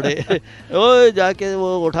लगाते हैं, बड़े ओ जाके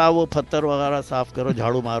वो उठा वो पत्थर वगैरह साफ करो,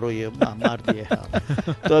 झाड़ू मारो, ये मार दिए। हाँ।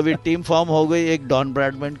 तो अभी टीम फॉर्म हो गई। एक डॉन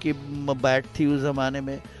ब्रैडमैन की बैट थी उस जमाने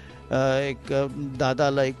में, एक दादा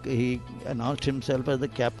like he announced himself as the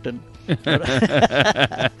captain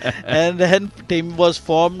and then team was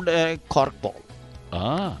formed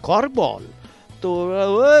cork ball. तो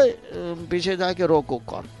पीछे जाके रोको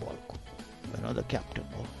कॉर्क बॉल को, द कैप्टन।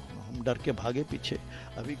 हम डर के भागे पीछे,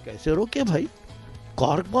 अभी कैसे रोके भाई,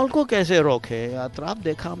 कॉर्क बॉल को कैसे रोके? आप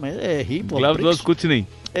देखा मैं, ग्लव्स कुछ नहीं,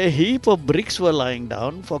 a heap of bricks were lying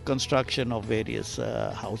down for construction of various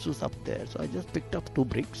houses up there. So I just picked up 2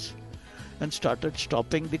 bricks and started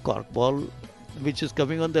stopping the cork ball which is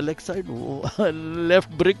coming on the leg side.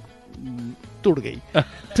 Left brick टूट गई,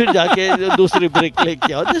 फिर जाके दूसरी brick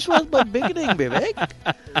लेके आओ. This was my beginning, Vivek.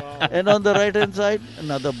 And on the right hand side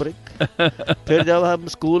another brick. फिर जब हम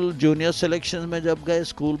स्कूल जूनियर सिलेक्शन में जब गए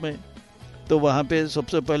स्कूल में, तो वहाँ पे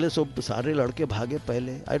सबसे पहले सब सारे लड़के भागे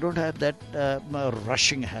पहले. I don't have that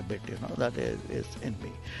rushing habit, you know, that is in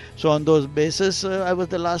me. So on those basis, I was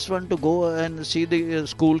the last one to go and see the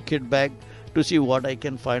school kit bag to see what I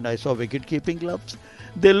can find. I saw wicket keeping gloves.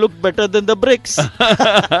 They look better than the bricks.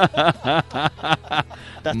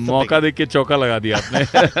 मौका देख के चौका लगा दिया आपने.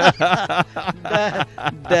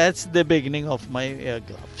 That's the beginning of my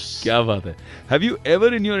gloves. क्या बात है. Have you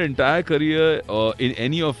ever in your entire career or in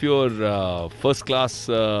any of your first class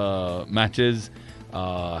matches,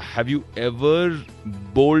 have you ever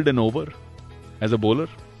bowled an over as a bowler?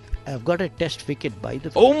 I've got a test wicket by the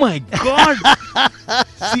way. Oh my God!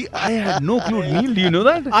 See, I had no clue. Neil, do you know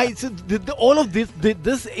that? All of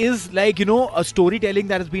this is like, you know, a storytelling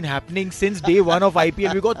that has been happening since day one of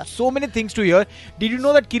IPL. We got so many things to hear. Did you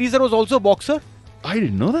know that Kiri sir was also a boxer? I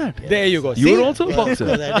didn't know that. Yes. There you go. You were also a boxer.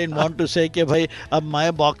 Because I didn't want to say कि भाई अब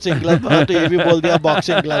मैं boxing glove तो ये भी बोल दिया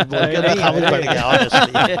boxing glove बोल के तो खामोश पड़ गया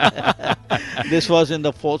honestly. This was in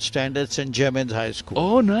the 4th standard St. Germain's High School.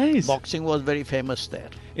 Oh, nice. Boxing was very famous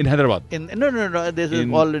there. In Hyderabad? No. This is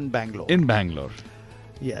all in Bangalore. In Bangalore.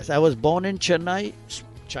 Yes, I was born in Chennai,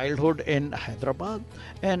 childhood in Hyderabad,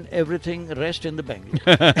 and everything rest in the Bangalore.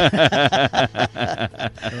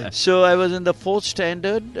 So I was in the 4th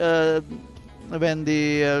standard when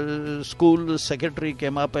the school secretary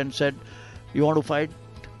came up and said, "You want to fight?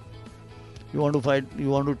 You want to fight? You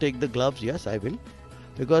want to take the gloves?" Yes, I will.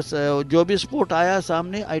 Because जो भी sport आया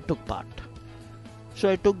सामने, I took part. So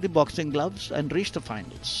I took the boxing gloves and reached the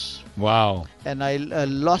finals. Wow. And I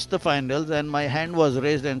lost the finals and my hand was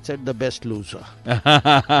raised and said the best loser.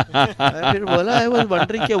 फिर बोला, I was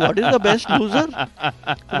wondering कि what is the best loser?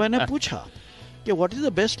 तो मैंने पूछा कि what is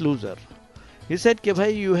the best loser? He said कि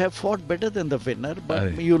भाई you have fought better than the winner,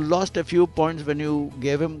 but you lost a few points when you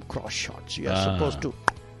gave him cross shots. You are supposed to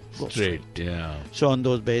go straight. Yeah. So on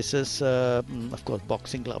those basis, of course,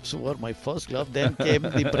 boxing gloves were my first glove. Then came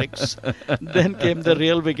the bricks. Then came the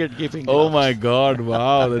real wicket keeping gloves. Oh my God!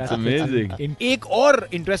 Wow, that's amazing. एक और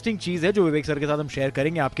interesting चीज है जो विवेक sir के साथ हम share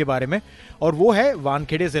करेंगे आपके बारे में, और वो है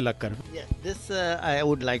वानखेड़े से लगकर. Yeah, this I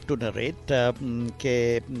would like to narrate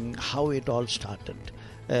how it all started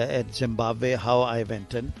at Zimbabwe, how I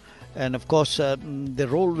went in, and of course the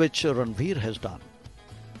role which Ranveer has done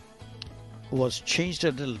was changed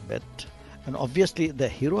a little bit, and obviously the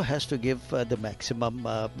hero has to give the maximum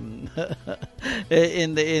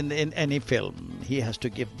in any film. He has to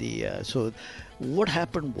give the so what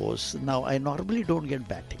happened was, now I normally don't get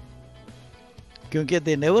batting because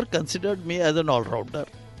they never considered me as an all-rounder,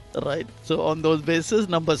 right? So on those bases,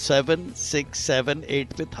 number 7, 6, 7,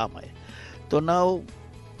 8 पे था मैं. तो now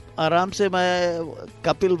आराम से मैं,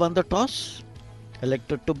 Kapil won the toss,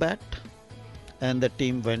 elected to bat, and the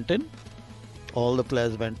team went in. All the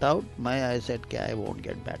players went out. I said, I won't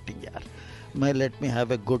get batting, yaar. Let me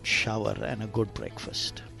have a good shower and a good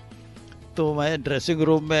breakfast. So my dressing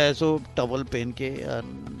room में ऐसो towel पहन के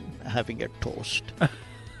having a toast.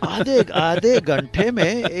 आधे घंटे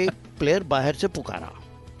में एक player बाहर से पुकारा.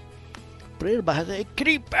 प्लेयर बाहर से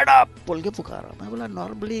creep it up बोल के पुकारा. मैं बोला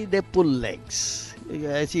normally they pull legs.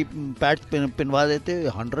 ऐसी पैड पिनवा देते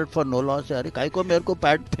 100 for no loss. अरे काहे को मेरे को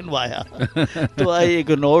पैड पिनवाया? तो I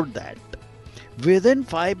ignored that. Within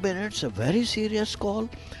 5 minutes, a very serious call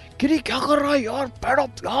किरी क्या कर रहा है यार, पैड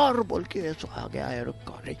अप यार बोल के ऐसा आ गया यार,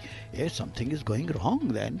 अरे ये something is going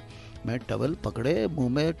wrong. Then मैं टवल पकड़े, मुंह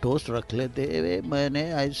में टोस्ट रख लेते हुए मैंने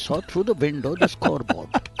I saw through the window the score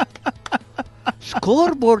board.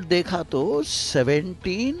 Score board देखा तो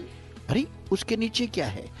 17, अरे उसके नीचे क्या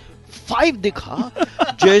है, 5 दिखा.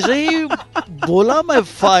 जैसे ही बोला मैं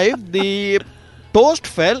 5, the toast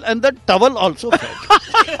fell and the towel also fell.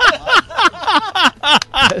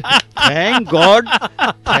 Thank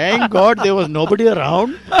God there was nobody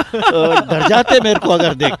around. डर जाते मेरे को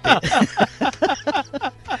अगर देखते.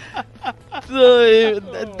 So,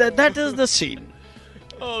 that is the scene.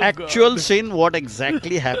 Actual scene, what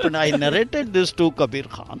exactly happened. I narrated this to Kabir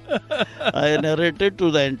Khan. I narrated to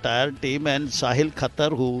the entire team and Sahil Khatar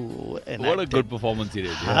who enacted. What a good performance he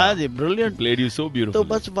did. हाँ जी, brilliant. Played you so beautifully. तो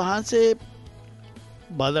बस वहाँ से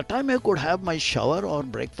by the time I could have my shower or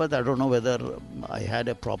breakfast, I don't know whether I had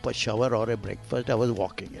a proper shower or a breakfast, I was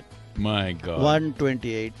walking it. My God.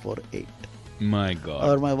 1:28 for 8. My God.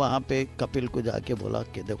 और मैं वहाँ पे कपिल को जाके बोला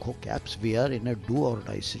कि देखो caps, we are in a do or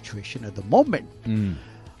die situation at the moment.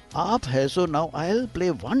 आप है सो now I'll play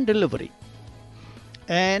 1 delivery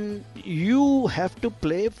and you have to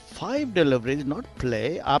play 5 deliveries, not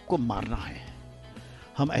play. आपको मारना है,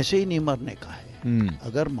 हम ऐसे ही नहीं मरने का है.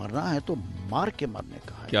 अगर मरना है तो मार के मरने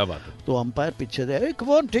का है. क्या बात है. तो अंपायर पीछे से, come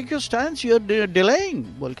on, take your stance, you're delaying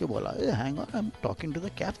बोल के बोला, hang on, I'm talking to the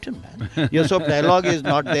captain, man. Your so dialogue is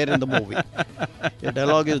not there in the movie. Your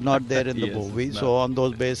dialogue is not there in the movie. No. So on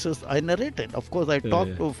those basis, I narrated. Of course, I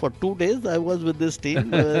talked for 2 days. I was with this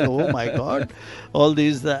team. Oh my God, all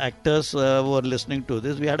these actors were listening to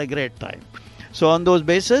this. We had a great time. So on those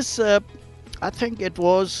basis, I think it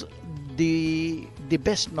was the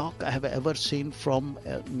best knock I have ever seen from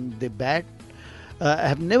the bat. I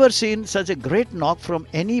have never seen such a great knock from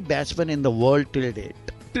any batsman in the world till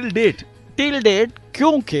date. Till date? Till date,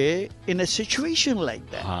 क्योंकि in a situation like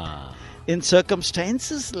that, in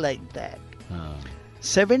circumstances like that,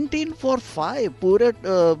 17 for 5, पूरे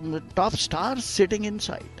top stars sitting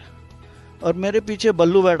inside, और मेरे पीछे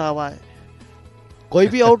बल्लू बैठा हुआ है. कोई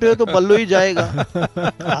भी आउट है तो बल्लू ही जाएगा,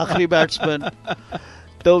 आखिरी batsman.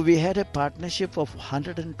 So we had a partnership of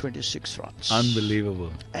 126 runs.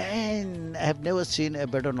 Unbelievable. And I have never seen a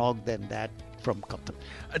better knock than that from Kapil.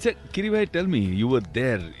 अच्छा किरी भाई, tell me, you were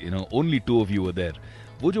there, you know, only 2 of you were there.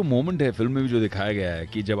 वो जो moment है film में भी जो दिखाया गया है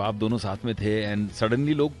कि जब आप दोनों साथ में थे एंड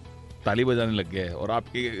सडनली लोग ताली बजाने लग गए, और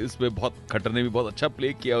आपके इसमें बहुत खट्टर ने भी बहुत अच्छा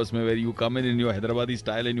प्ले किया उसमें, where you come in your Hyderabadi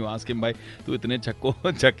style and you ask him, भाई तू इतने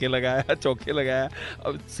छक्के लगाया, चौके लगाया,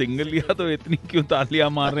 अब सिंगल लिया तो इतनी क्यों तालियां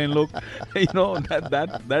मार रहे हैं लोग. You know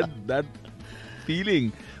that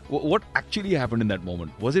feeling, what actually happened in that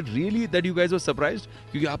moment? Was it really that you guys were surprised?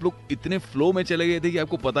 क्योंकि आप लोग इतने फ्लो में चले गए थे कि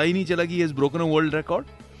आपको पता ही नहीं चला कि he has broken a world record?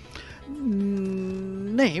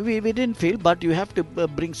 No, we didn't feel, but you have to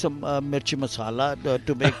bring some mirchi masala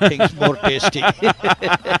to make things more tasty.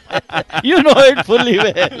 You know it fully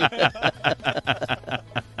well.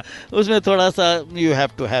 उसमें थोड़ा सा you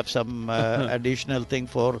have to have some additional thing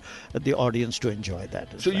for the audience to enjoy that.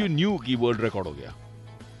 So you knew कि world record हो गया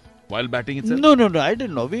while batting itself? No, I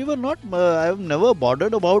didn't know. We were not. I have never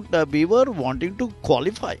bothered about. We were wanting to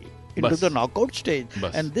qualify into the knockout stage,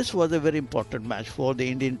 and this was a very important match for the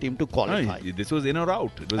Indian team to qualify. This was in or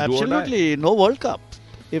out. It was absolutely no World Cup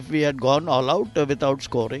if we had gone all out without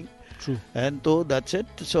scoring. True. And so that's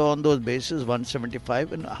it. So on those bases,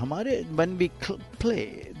 175, and when we play,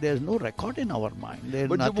 there's no record in our mind. There's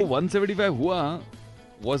but nothing. जब 175 हुआ,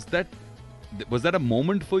 was that a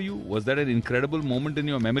moment for you? Was that an incredible moment in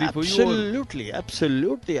your memory for you?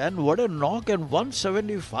 Absolutely. And what a knock and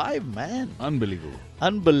 175, man.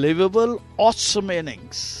 Unbelievable. Awesome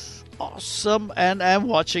innings. Awesome. And I'm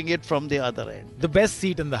watching it from the other end. The best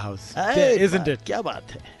seat in the house. Isn't it? Kya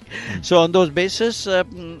baat hai. So on those bases,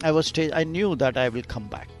 I knew that I will come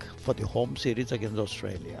back for the home series against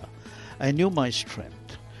Australia. I knew my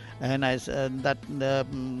strength. And that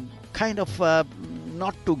kind of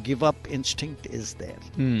not to give up instinct is there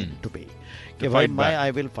to be.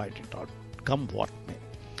 I will fight it out, come what may.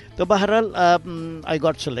 So Bahral, I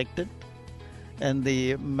got selected, and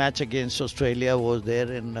the match against Australia was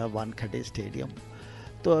there in Wankhede Stadium.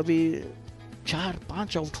 So abhi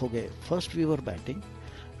 4-5 out ho gaye. First we were batting.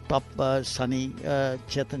 Top Sunny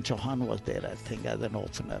Chetan Chauhan was there, I think, as an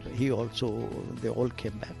opener. They all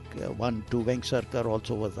came back. 1-2, Vengsarkar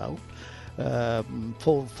also was out.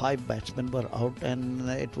 4-5 batsmen were out, and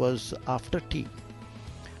it was after tea.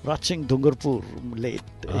 Raj Singh Dungarpur late.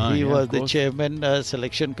 He was the chairman,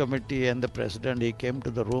 selection committee, and the president. He came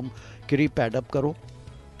to the room. Kiri, pad up karo,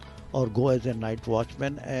 or go as a night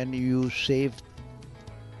watchman, and you save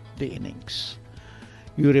the innings.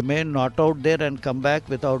 You remain not out there and come back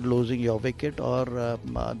without losing your wicket, or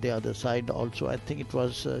the other side also. I think it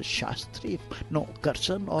was Shastri, no,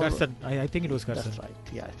 Karsan or Karsan. I think it was Karsan. That's right.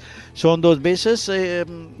 Yeah. So on those basis,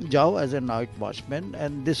 Jao as a night watchman,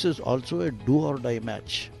 and this is also a do or die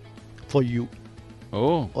match for you.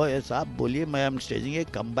 Oh. Oh yes, आप बोलिए, I am staging a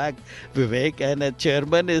comeback, Vivek, and a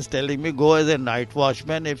chairman is telling me go as a night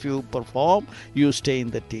watchman. If you perform, you stay in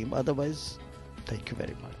the team. Otherwise, thank you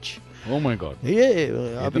very much. Oh my God. ये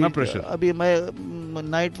इतना pressure. अभी मैं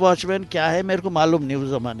night watchman क्या है मेरे को मालूम नहीं उस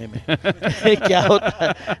जमाने में क्या होता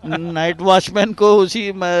है नाइट वॉचमैन को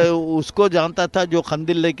मैं उसको जानता था जो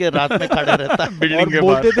खंदिल लेके रात में खड़े रहता है बिल्डिंग के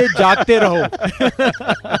बोलते थे जागते रहो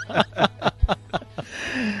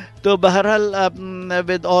तो बहरहाल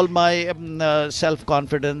with all my self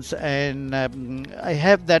confidence and I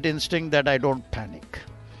have that instinct that I don't panic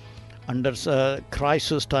under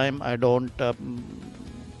crisis time. I don't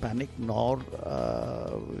panic nor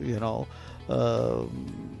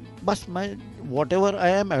बस मैं whatever I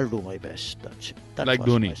am, I'll do my best. That's it. Like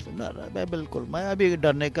Dhoni. मैं बिल्कुल मैं अभी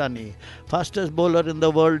डरने का नहीं. Fastest bowler in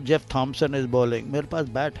the world, Jeff Thompson is bowling. मेरे पास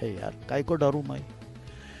बैट है यार, काहे को डरूं मैं?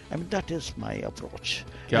 I mean, that is my approach.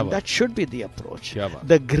 And that should be the approach.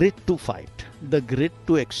 The grit to fight, the grit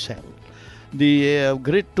to excel, the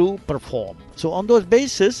grit to perform. So on those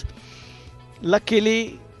basis,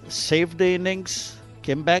 luckily saved the innings,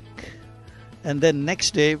 came back, and then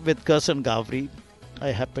next day with Karsan Ghavri, I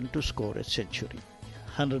happened to score a century.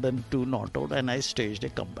 102 not out, and I staged a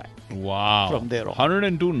comeback. Wow. From there on.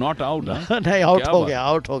 102 not out, huh? नहीं,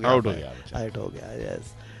 out हो गया,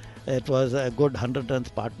 yes. It was a good 100 runs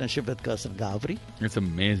partnership with Karsan Ghavri. It's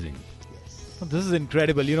amazing. This is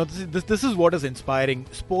incredible. You know, this is what is inspiring.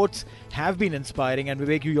 Sports have been inspiring, and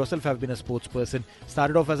Vivek, you yourself have been a sports person.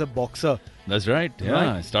 Started off as a boxer. That's right. Yeah, right?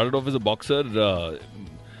 I started off as a boxer.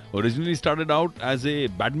 Originally started out as a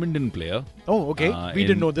badminton player. Oh, okay. We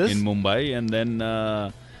didn't know this. In Mumbai, and then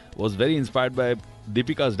was very inspired by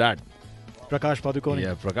Deepika's dad. Prakash Padukone.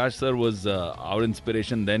 Yeah, Prakash sir was our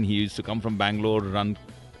inspiration. Then he used to come from Bangalore, run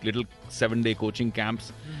little 7-day coaching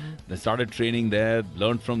camps. Then started training there,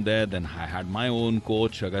 learned from there. Then I had my own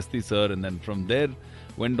coach, Agasti sir, and then from there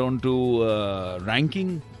went on to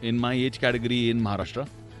ranking in my age category in Maharashtra.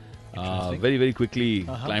 Very, very quickly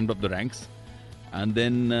climbed up the ranks. And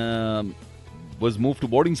then was moved to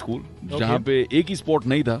boarding school, जहाँ पे एक ही sport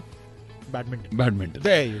नहीं था. Badminton.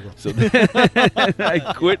 There you go. So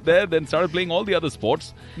I quit there, then started playing all the other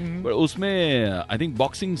sports. But usme, I think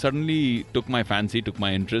boxing suddenly took my fancy, took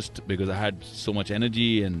my interest because I had so much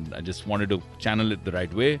energy and I just wanted to channel it the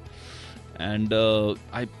right way. And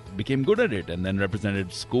I became good at it and then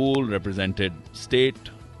represented school, represented state,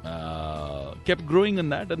 kept growing in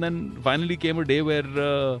that. And then finally came a day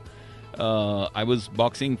where I was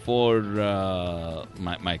boxing for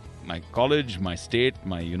my college, my state,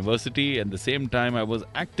 my university. At the same time, I was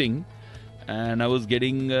acting, and I was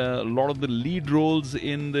getting a lot of the lead roles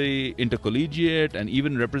in the intercollegiate and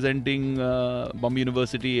even representing Bombay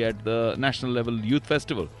University at the national level youth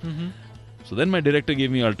festival. So then my director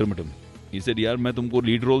gave me ultimatum. He said, "यार मैं तुमको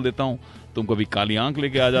lead role देता हूँ, तुम कभी काली आंख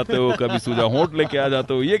लेके आ जाते हो, कभी सूजा होंठ लेके आ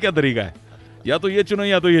जाते हो, ये क्या तरीका है? या तो ये चुनो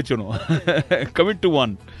या तो ये चुनो. Commit to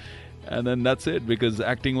one." And then that's it, because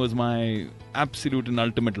acting was my absolute and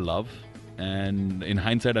ultimate love. And in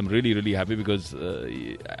hindsight, I'm really, really happy because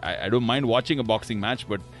I don't mind watching a boxing match,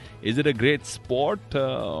 but is it a great sport?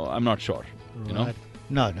 I'm not sure. You know?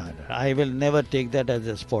 No. I will never take that as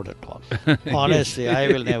a sport at all. Honestly, I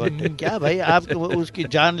will never take. क्या भाई आप उसकी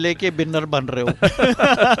जान लेके बिन्नर बन रहे हो?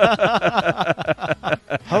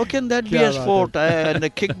 How can that be a sport? And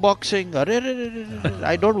kickboxing?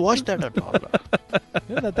 I don't watch that at all.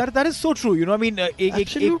 Yeah, that is so true. You know, I mean,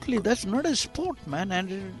 absolutely, that's not a sport, man,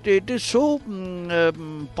 and it is so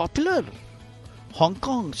popular. Hong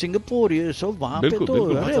Kong, Singapore, ये सब वहाँ पे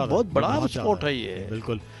तो बहुत बड़ा sport है ये.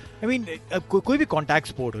 बिल्कुल. I mean, कोई भी कॉन्टैक्ट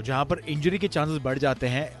स्पोर्ट हो जहाँ पर इंजरी के चांसेस बढ़ जाते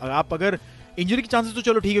हैं. आप अगर इंजरी के चांसेस तो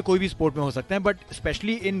चलो ठीक है कोई भी स्पोर्ट में हो सकते हैं, बट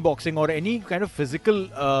स्पेशली इन बॉक्सिंग और any kind of physical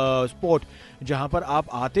sport जहाँ पर आप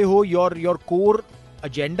आते हो, your core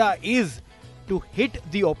agenda is to hit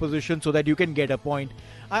the opposition so that you can get a point.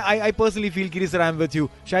 I personally feel, Giri sir, I am with you.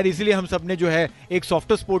 शायद इसीलिए हम सब ने जो है एक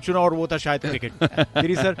softer sport चुना और वो था शायद cricket.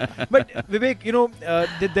 Giri sir, but Vivek, you know,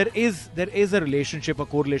 there is a relationship, a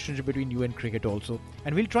correlation between you and cricket also,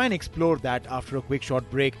 and we'll try and explore that after a quick short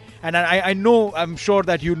break. And I know, I'm sure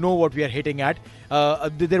that you know what we are hitting at.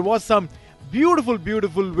 There was some beautiful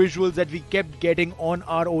visuals that we kept getting on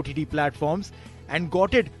our OTT platforms and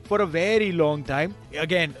got it for a very long time.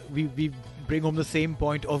 Again, we bring home the same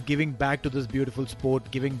point of giving back to this beautiful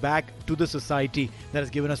sport, giving back to the society that has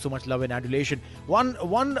given us so much love and adulation.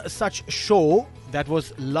 One such show that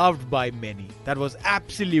was loved by many, that was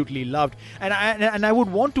absolutely loved, and I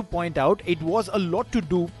would want to point out it was a lot to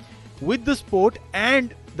do with the sport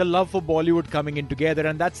and the love for Bollywood coming in together,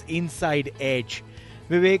 and that's Inside Edge.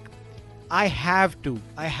 Vivek, I have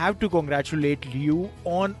to congratulate you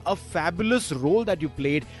on a fabulous role that you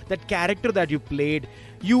played, that character that you played.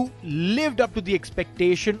 You lived up to the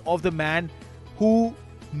expectation of the man who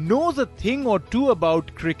knows a thing or two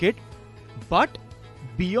about cricket, but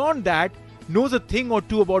beyond that, knows a thing or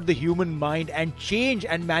two about the human mind and change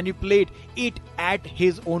and manipulate it at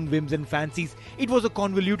his own whims and fancies. It was a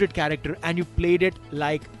convoluted character and you played it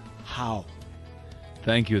like how?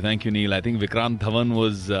 Thank you, Neil. I think Vikrant Dhawan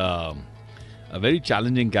was a very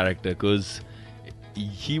challenging character because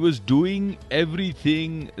he was doing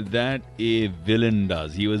everything that a villain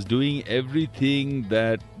does. He was doing everything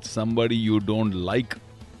that somebody you don't like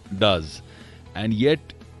does. And yet,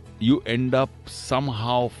 you end up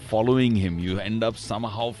somehow following him. You end up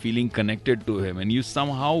somehow feeling connected to him. And you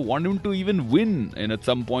somehow want him to even win. And at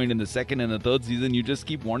some point in the second and the third season, you just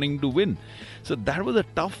keep wanting to win. So that was a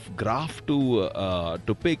tough graph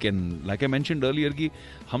to pick. And like I mentioned earlier, कि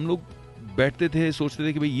हम लोग बैठते थे सोचते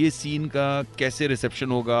थे कि भाई ये सीन का कैसे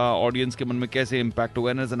रिसेप्शन होगा, ऑडियंस के मन में कैसे इम्पैक्ट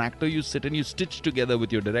होगा. And as an actor you sit and you stitch together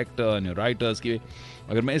with your director and your writers कि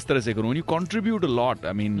अगर मैं इस तरह से करूँ, you contribute a lot.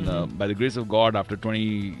 I mean by the grace of God after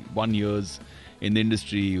 21 years in the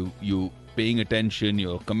industry, you paying attention,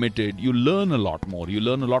 you're committed, you learn a lot more. You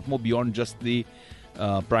learn a lot more beyond just the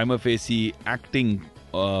prima facie acting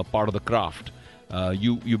part of the craft.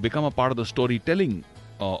 You become a part of the storytelling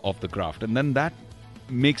of the craft, and then that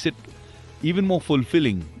makes it even more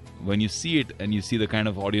fulfilling when you see it and you see the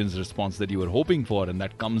kind of audience response that you were hoping for, and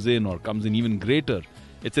that comes in even greater.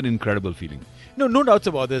 It's an incredible feeling. No doubts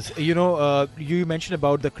about this. You mentioned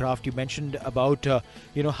about the craft. You mentioned about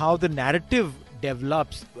how the narrative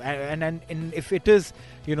develops, and if it is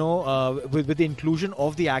with the inclusion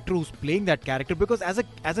of the actor who's playing that character, because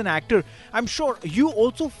as an actor, I'm sure you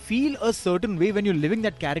also feel a certain way when you're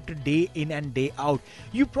living that character day in and day out.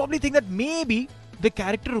 You probably think that maybe the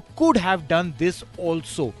character could have done this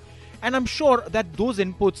also. And I'm sure that those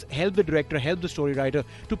inputs help the director, help the story writer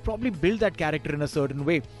to probably build that character in a certain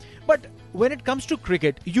way. But when it comes to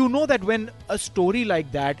cricket, you know that when a story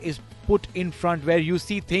like that is put in front, where you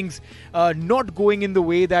see things not going in the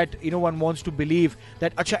way that one wants to believe,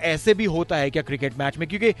 that अच्छा ऐसे भी होता है क्या cricket match में,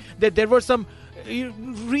 क्योंकि there were some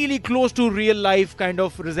really close to real life kind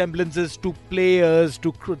of resemblances to players,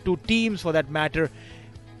 to teams for that matter,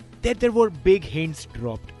 that there were big hints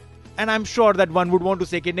dropped. And I'm sure that one would want to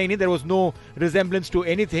say कि नहीं, there was no resemblance to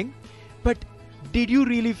anything. But did you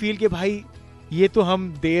really feel कि भाई ये तो हम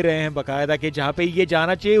दे रहे हैं बकायदा कि जहाँ पे ये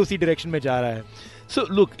जाना चाहिए उसी डायरेक्शन में जा रहा है? So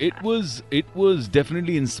look, it was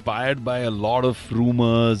definitely inspired by a lot of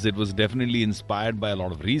rumors. It was definitely inspired by a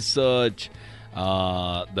lot of research.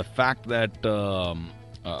 The fact that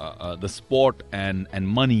the sport and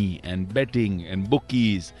money and betting and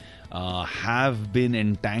bookies have been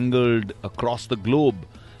entangled across the globe,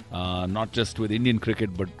 not just with Indian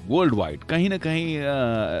cricket but worldwide. कहीं ना कहीं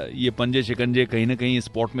ये पंजे शिकंजे कहीं ना कहीं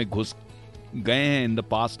sport में घुस गए हैं in the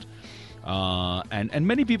past. And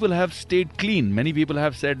many people have stayed clean. Many people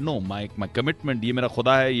have said, no, my commitment, ये मेरा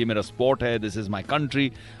खुदा है, ये मेरा sport है, this is my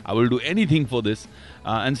country, I will do anything for this,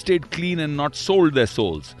 and stayed clean and not sold their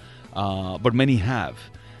souls. But many have.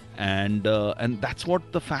 And that's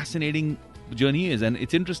what the fascinating journey is. And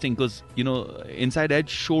it's interesting because, Inside Edge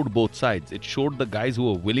showed both sides. It showed the guys who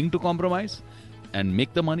were willing to compromise and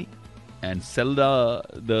make the money and sell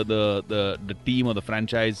the team or the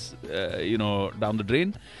franchise, down the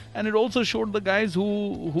drain. And it also showed the guys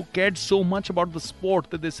who cared so much about the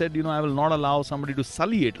sport that they said, I will not allow somebody to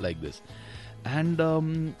sully it like this. And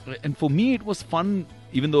for me, it was fun,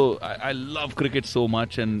 even though I love cricket so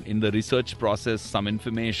much. And in the research process, some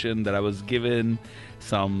information that I was given,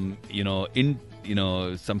 some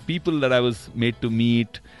some people that I was made to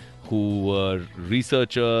meet, who were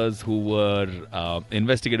researchers, who were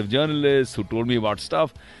investigative journalists, who told me about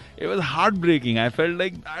stuff. It was heartbreaking. I felt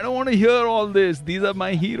like, I don't want to hear all this. These are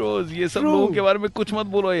my heroes. ये सब लोगों के बारे में कुछ मत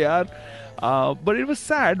बोलो यार. But it was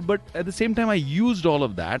sad. But at the same time, I used all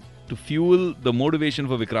of that to fuel the motivation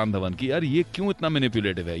for Vikrant Dhawan. कि यार ये क्यों इतना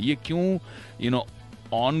manipulative है? ये क्यों,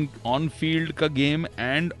 on field का game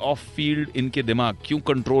and off field इनके दिमाग क्यों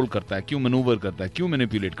control करता है? क्यों maneuver करता है? क्यों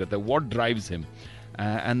manipulate करता है? What drives him?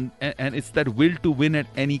 And it's that will to win at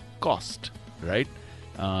any cost, right?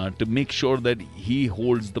 To make sure that he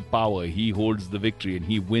holds the power, he holds the victory, and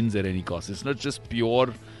he wins at any cost. It's not just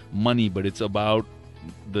pure money, but it's about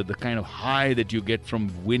the kind of high that you get from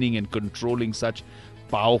winning and controlling such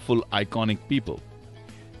powerful, iconic people.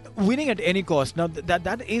 Winning at any cost. Now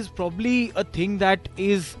that is probably a thing that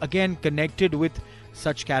is again connected with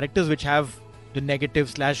such characters which have the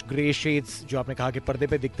negative / grey shades जो आपने कहा कि पर्दे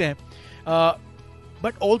पे दिखते हैं,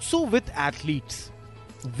 but also with athletes.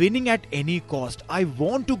 Winning at any cost. I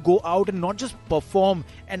want to go out and not just perform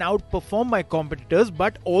and outperform my competitors,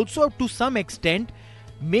 but also to some extent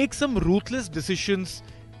make some ruthless decisions,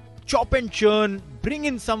 chop and churn, bring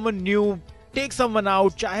in someone new, take someone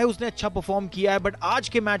out. चाहे उसने अच्छा perform किया है, but आज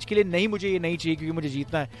के match के लिए नहीं, मुझे ये नहीं चाहिए क्योंकि मुझे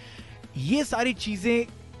जीतना है. ये सारी चीजें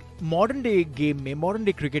मॉडर्न डे गेम में, मॉडर्न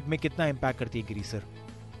डे क्रिकेट में कितना इम्पैक्ट करती है गिरी sir?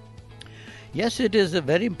 Yes, it is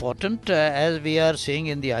very important, as we are seeing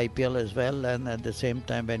in the IPL as well, and at the same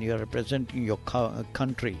time when you are representing your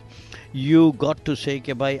country, you got to say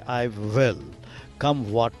कि भाई I will,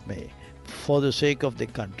 come what may, for the sake of the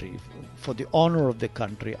country, for the honor of the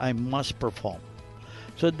country, I must perform.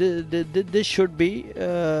 So this should be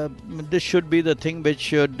the thing which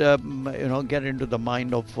should get into the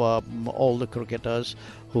mind of all the cricketers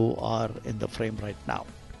who are in the frame right now.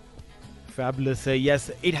 Fabulous. Yes,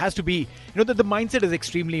 it has to be. The mindset is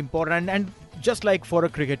extremely important, and just like for a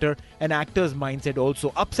cricketer, an actor's mindset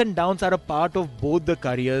also. Ups and downs are a part of both the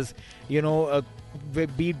careers. Be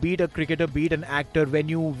it a cricketer, be it an actor. When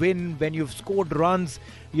you win, when you've scored runs,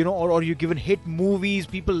 or you've given hit movies,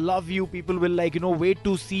 people love you. People will wait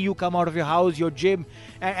to see you come out of your house, your gym,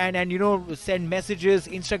 and send messages.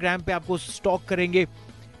 Instagram पे आपको stalk करेंगे.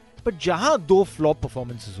 But जहाँ 2 flop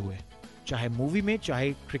performances हुए, चाहे movie में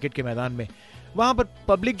चाहे cricket के मैदान में, वहां पर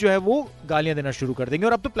पब्लिक जो है वो गालियां देना शुरू कर देंगे.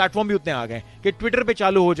 और अब तो प्लेटफॉर्म भी उतने आ गए कि ट्विटर पे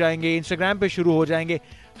चालू हो जाएंगे, इंस्टाग्राम पे शुरू हो जाएंगे.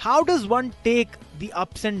 How does one take the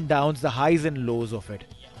ups and downs, the highs and lows of it?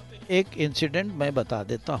 एक इंसिडेंट मैं बता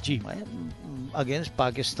देता हूँ against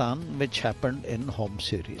Pakistan which happened in home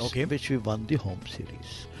series, which we one the home series.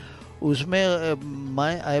 उसमें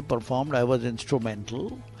आई performed, I was instrumental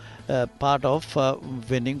part of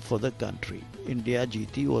winning for the country. India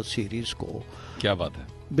जीती वो series को. क्या बात है.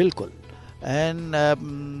 बिल्कुल. And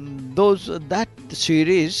that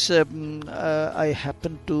series, I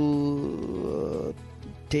happened to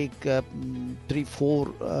take 3-4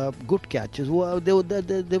 good catches.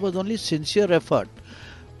 There was only sincere effort.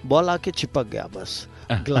 Ball आके चिपक गया बस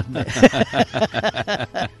ग्लव में.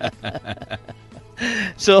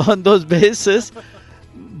 So on those basis,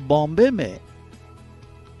 Bombay में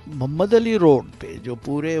मोहम्मद अली रोड पे जो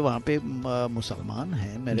पूरे वहाँ पे मुसलमान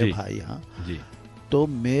हैं मेरे भाई यहाँ, तो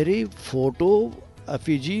मेरी फोटो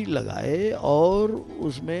एफिजी लगाए और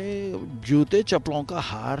उसमें जूते चप्पलों का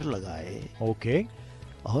हार लगाए. ओके.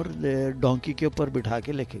 और डोंकी के ऊपर बिठा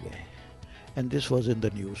के लेके गए. And this was in the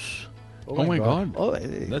news. Oh my God. Oh,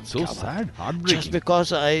 that's so sad. Heartbreaking. Just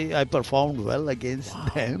because I performed well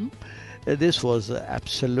against them. This was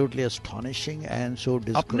absolutely astonishing and so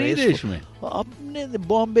disgraceful. अपने देश में? अपने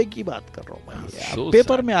बॉम्बे की बात कर रहा हूँ मैं. So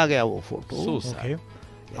पेपर में आ गया वो photo. So sad. Okay.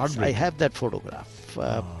 Yes, I have that photograph,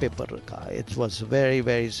 paper. It was very,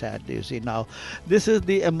 very sad. You see, now this is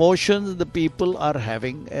the emotions the people are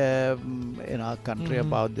having in our country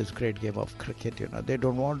about this great game of cricket. They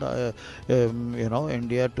don't want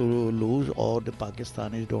India to lose, or the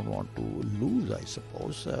Pakistanis don't want to lose, I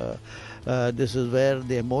suppose. This is where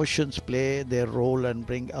the emotions play their role and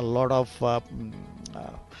bring a lot of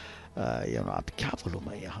आप क्या बोलूं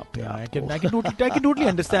मैं यहाँ पे. I can totally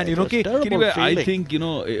understand. I think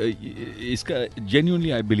इसका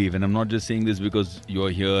genuinely I believe, and I'm not just saying this because you're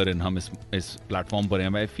here and हम इस platform पर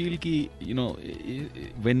हैं. I feel कि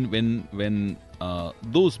when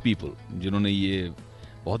those people जिन्होंने ये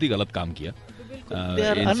बहुत ही गलत काम किया, they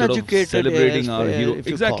are uneducated, celebrating our hero.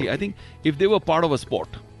 Exactly. I think if they were part of a sport,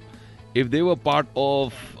 if they were part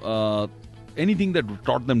of anything that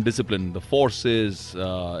taught them discipline, the forces,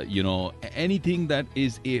 anything that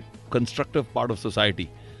is a constructive part of society,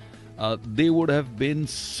 they would have been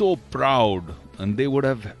so proud, and they would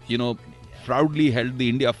have, proudly held the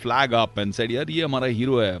India flag up and said, "Yaar, ye hamara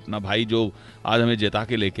hero hai, apna bhai jo aaj hame jeta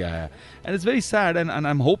ke leke aaya." And it's very sad,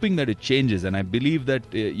 and I'm hoping that it changes, and I believe that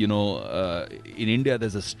in India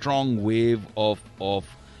there's a strong wave of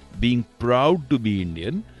being proud to be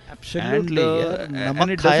Indian. Absolutely.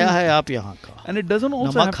 नमक खाया है आप यहाँ का. And it doesn't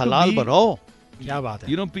also नमक हलाल बनाओ. क्या बात है.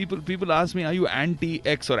 People ask me, are you anti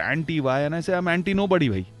X or anti Y? And I say, I'm anti nobody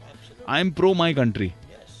भाई. I'm pro my country.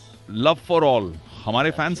 Love for all.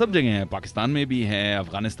 हमारे फैन सब जगह हैं, पाकिस्तान में भी हैं,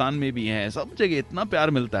 अफगानिस्तान में भी हैं, सब जगह इतना प्यार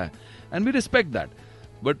मिलता है. And we respect that.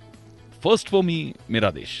 But first for me,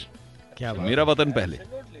 मेरा देश. क्या बात. मेरा वतन पहले.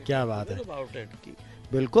 क्या बात है.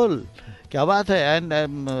 बिल्कुल क्या बात है.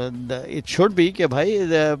 And it should be कि भाई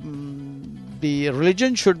the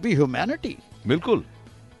religion should be humanity. बिल्कुल.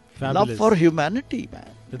 Love for humanity, man.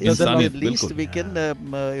 This is the इंसानियत, least बिल्कुल. we can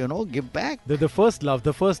give back. The first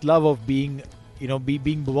love of being,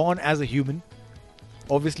 being born as a human.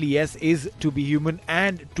 Obviously, yes, is to be human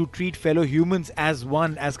and to treat fellow humans as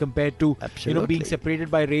one, as compared to Absolutely. being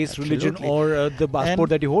separated by race, religion, Absolutely. or the passport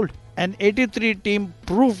that you hold. And 83 team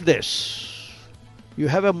proved this. You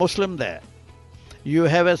have a Muslim there, you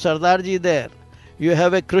have a Sardarji there, you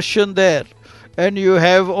have a Christian there, and you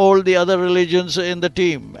have all the other religions in the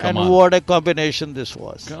team. Come and on. what a combination this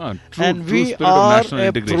was. Come on, true, And true we spirit of are national a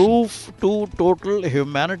integration. proof to total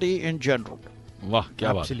humanity in general. वाह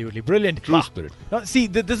क्या बात है. Absolutely brilliant. True spirit. Now, see,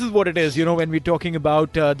 this is what it is. When we're talking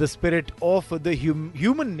about the spirit of the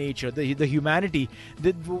human nature, the humanity,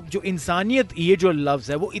 जो इंसानियत, ये जो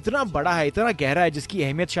लफ्ज़ है, वो इतना बड़ा है, इतना गहरा है, जिसकी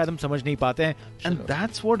अहमियत शायद हम समझ नहीं पाते हैं. And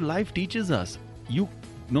that's what life teaches us.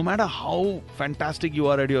 No matter how fantastic you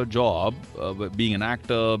are at your job, being an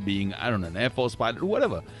actor, being, I don't know, an Air Force pilot,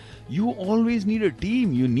 whatever, you always need a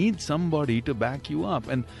team. You need somebody to back you up.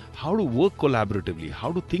 And how to work collaboratively,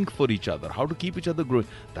 how to think for each other, how to keep each other growing.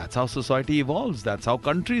 That's how society evolves. That's how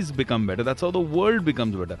countries become better. That's how the world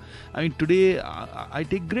becomes better. I mean, today, I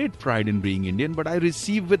take great pride in being Indian, but I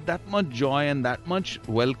receive with that much joy and that much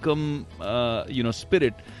welcome,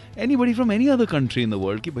 spirit, anybody from any other country in the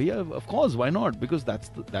world. Ki bhaiya, of course, why not? Because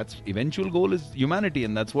that's eventual goal is humanity,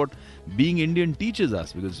 and that's what being Indian teaches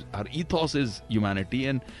us, because our ethos is humanity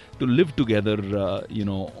and to live together,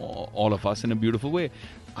 all of us in a beautiful way.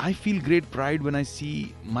 I feel great pride when I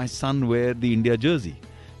see my son wear the India jersey,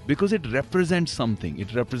 because it represents something.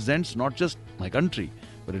 It represents not just my country,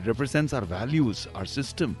 but it represents our values, our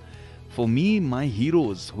system. For me, my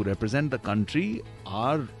heroes who represent the country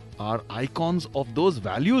are icons of those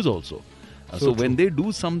values also. So when they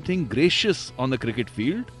do something gracious on the cricket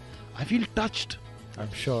field, I feel touched.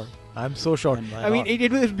 I'm sure. I'm so sure. why I mean, not?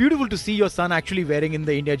 it was beautiful to see your son actually wearing in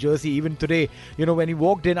the India jersey. Even today, when he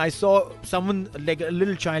walked in, I saw someone like a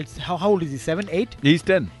little child. How old is he? 7, 8? He's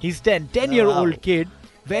 10. He's 10-year-old Wow. kid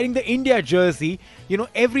wearing the India jersey.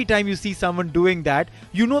 Every time you see someone doing that,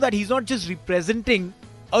 you know that he's not just representing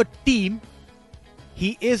a team.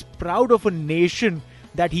 He is proud of a nation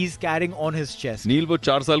that he's carrying on his chest. Neil वो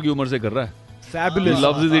 4 साल की उम्र से कर रहा है. He Fabulous.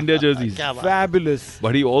 loves his India jerseys. क्या बात. Fabulous.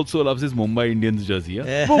 But he also loves his Mumbai Indians jersey.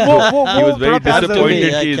 Yeah? वो He was very थोड़ा प्यार disappointed जरूरी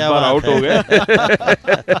है. कि इस क्या बार बात out हो गए.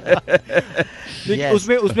 लेकिन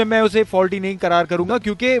Yes. उसमें मैं उसे फॉल्टी नहीं करार करूंगा,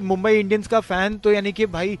 क्योंकि मुंबई इंडियंस का फैन तो यानी कि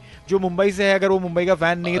भाई जो मुंबई से है, अगर वो मुंबई का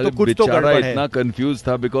फैन नहीं है तो कुछ तो बेचारा गड़बड़ है. इतना कंफ्यूज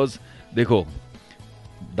था, बिकॉज देखो,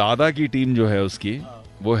 दादा की टीम जो है उसकी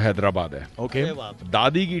वो हैदराबाद है. ओके. अरे बाप रे.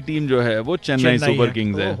 दादी की टीम जो है वो चेन्नई चेन्नई सुपर है.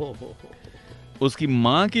 किंग्स है. हो. उसकी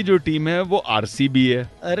माँ की जो टीम है वो आरसीबी है.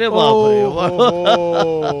 अरे बाप रे.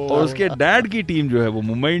 और उसके डैड की टीम जो है वो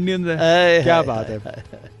मुंबई इंडियंस है. क्या बात है.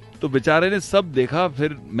 तो बेचारे ने सब देखा.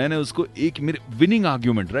 फिर मैंने उसको मेरे विनिंग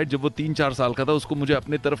आर्ग्यूमेंट, राइट, जब वो 3-4 साल का था, उसको मुझे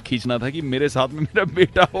अपने तरफ खींचना था कि मेरे साथ में मेरा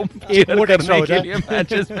बेटा हो cheer वोट extra करने हो के जाए. लिए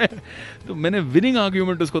मैचेस में. तो मैंने विनिंग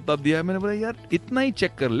आर्ग्यूमेंट उसको तब दिया. मैंने बोला यार इतना ही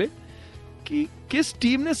चेक कर ले कि किस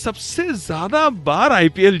टीम ने सबसे ज्यादा बार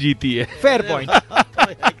आईपीएल जीती है. Fair point.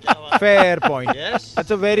 Fair point. Yes.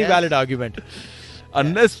 That's a very Yes. valid argument.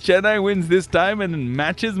 Unless Chennai wins this time and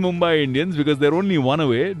matches Mumbai Indians, because they're only one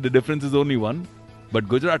away, the difference is only one. But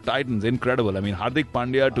Gujarat Titans, incredible. I mean, Hardik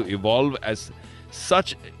Pandya to evolve as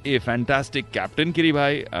such a fantastic captain, Kiri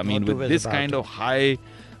bhai. I mean, No two with ways this about kind it. of high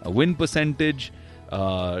win percentage,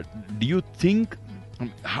 do you think?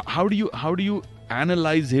 How do you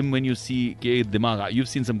analyze him when you see Dimaga? You've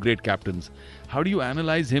seen some great captains. How do you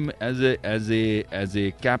analyze him as a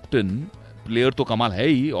captain? Player तो कमाल है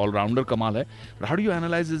ही, all rounder कमाल है. But how do you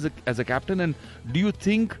analyze as a captain? And do you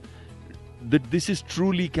think that this is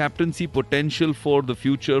truly captaincy potential for the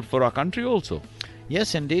future for our country also?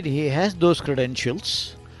 Yes, indeed. He has those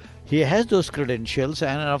credentials.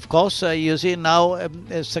 And of course, you see now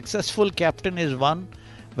a successful captain is one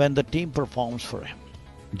when the team performs for him.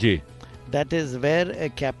 Ji. That is where a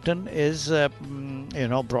captain is,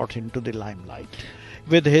 brought into the limelight.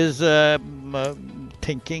 With his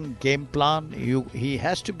thinking, game plan, he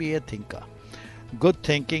has to be a thinker. Good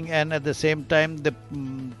thinking, and at the same time, the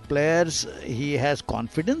players he has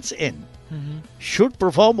confidence in should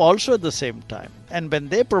perform also at the same time. And when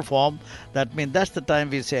they perform, that means that's the time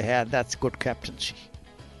we say, hey, that's good captaincy.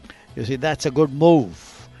 You see, that's a good move.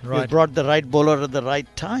 You Right. brought the right bowler at the right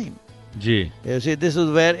time. Ji. You see, this is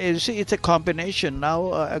where you see it's a combination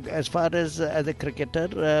now. As far as a cricketer,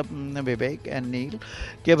 Vivek and Neil,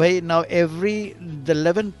 कि भाई now the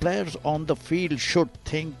 11 players on the field should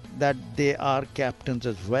think that they are captains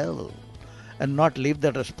as well, and not leave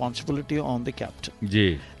the responsibility on the captain.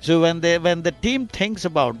 Ji. So when the team thinks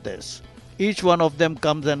about this, each one of them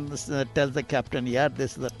comes and tells the captain, yeah,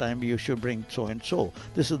 this is the time you should bring so and so.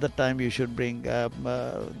 This is the time you should bring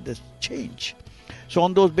this change. So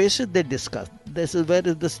on those bases they discuss. This is where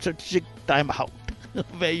is the strategic time out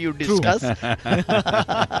where you discuss.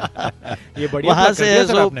 ये बढ़िया वहाँ plug कर से दिया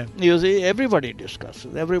sir so आपने. you see everybody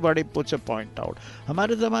discusses, everybody puts a point out.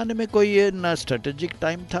 हमारे ज़माने में कोई ये ना strategic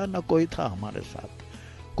time था ना कोई था हमारे साथ.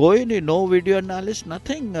 कोई नहीं, no video analyst,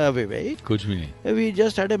 nothing, Vivek. कुछ भी नहीं. We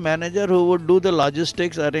just had a manager who would do the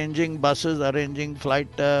logistics, arranging buses, arranging flight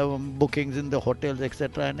bookings in the hotels,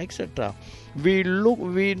 etc. and etc.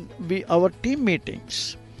 Our team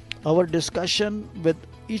meetings, our discussion with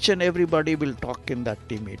each and everybody will talk in that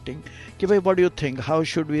team meeting. Ki bhai, what do you think? How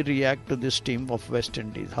should we react to this team of West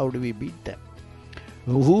Indies? How do we beat them?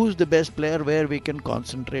 Who's the best player where we can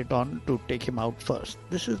concentrate on to take him out first?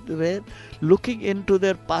 This is where looking into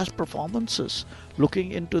their past performances,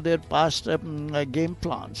 looking into their past game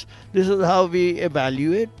plans. This is how we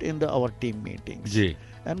evaluate in our team meetings. Ji.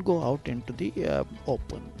 And go out into the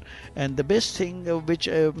open. And the best thing which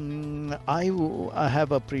I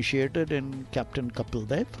have appreciated in Captain Kapil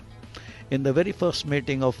Dev, in the very first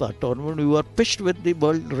meeting of our tournament, we were pitched with the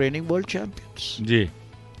reigning world champions. Ji.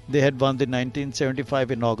 They had won the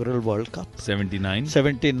 1975 inaugural World Cup. 79.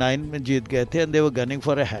 79 में जीत गए थे, and they were gunning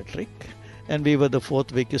for a hat-trick. And we were the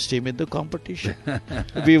fourth weakest team in the competition.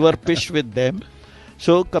 We were pitched with them.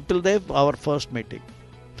 So Kapil Dev, our first meeting,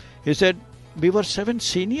 he said, we were 7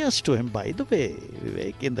 seniors to him, by the way,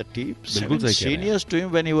 Vivek, in the team. 7 seniors to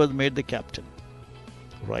him when he was made the captain.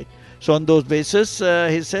 Right. So on those basis,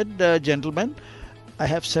 he said, gentlemen, I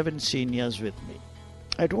have 7 seniors with me.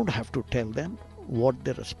 I don't have to tell them what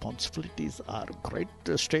their responsibilities are. Great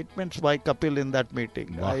statements by Kapil in that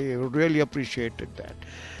meeting. Wow. I really appreciated that.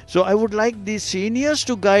 So I would like the seniors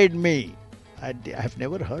to guide me. I have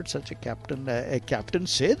never heard such a captain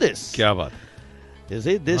say this. क्या बात. You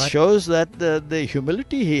see, this shows that the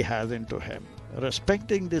humility he has into him,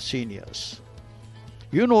 respecting the seniors.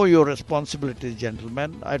 You know your responsibilities,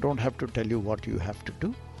 gentlemen. I don't have to tell you what you have to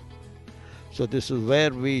do. So this is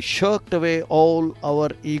where we shirked away all our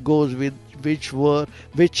egos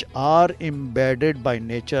which are embedded by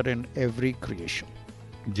nature in every creation.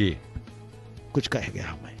 जी. कुछ कहेंगे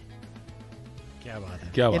हमें. क्या बात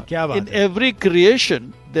है. क्या बात. क्या बात In है. every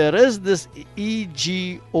creation there is this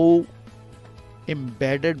ego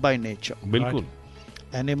embedded by nature. बिल्कुल.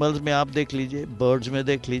 Animals में आप देख लीजिए, birds में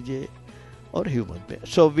देख लीजिए, और human में.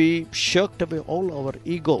 So we shirked away all our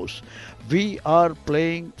egos. We are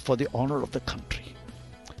playing for the honor of the country.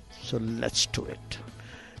 So let's do it.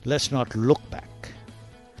 Let's not look back.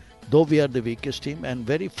 Though we are the weakest team, and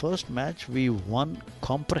very first match we won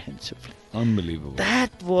comprehensively. Unbelievable.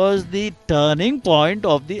 That was the turning point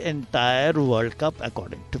of the entire World Cup,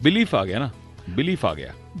 according to me. Belief आ गया ना. Belief आ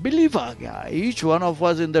गया. Belief आ गया. Each one of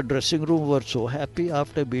us in the dressing room were so happy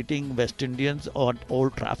after beating West Indians on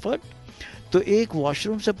Old Trafford. तो एक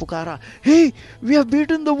washroom से पुकारा, hey, we have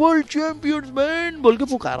beaten the world champions, man, बोल के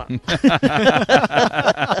पुकारा.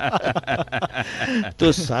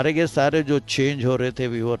 तो सारे के सारे जो चेंज हो रहे थे,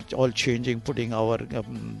 we were all changing, putting our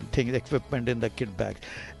things, equipment in the kit bag.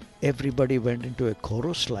 Everybody went into a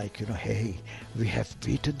chorus like, hey, we have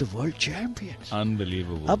beaten the world champions.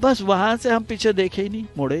 Unbelievable. अब बस वहाँ से हम पीछे देखे ही नहीं,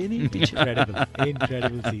 मुड़े ही नहीं पीछे.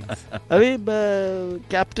 Incredible scenes. अभी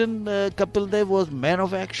Captain Kapil Dev was man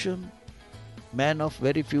of action. Man of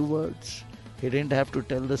very few words. He didn't have to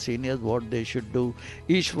tell the seniors what they should do.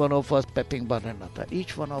 Each one of us pepping one another.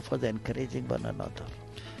 Each one of us encouraging one another.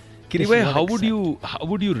 Kiri bhai, how would you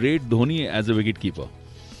rate Dhoni as a wicketkeeper?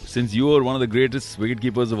 Since you are one of the greatest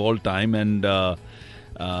wicketkeepers of all time, and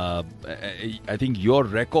I think your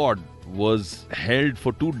record was held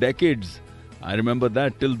for 2 decades. I remember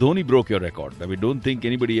that till Dhoni broke your record. I mean, don't think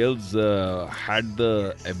anybody else had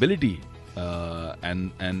the ability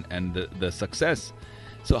and the success.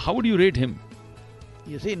 So how would you rate him?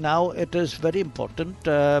 You see, now it is very important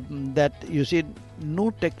that, you see,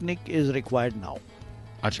 no technique is required now.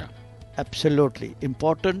 Acha. Absolutely.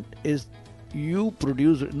 Important is you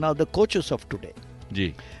produce. Now the coaches of today,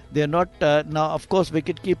 Ji. they are not, now of course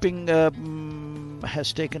wicket keeping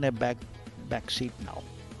has taken a back seat now,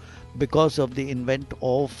 because of the invent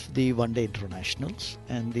of the one-day internationals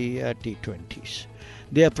and the T20s.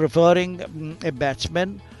 They are preferring a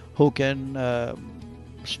batsman who can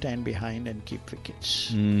stand behind and keep wickets.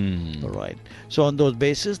 Hmm. Right. So on those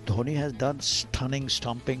bases, Dhoni has done stunning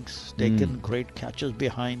stompings, taken great catches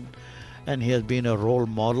behind, and he has been a role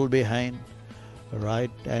model behind.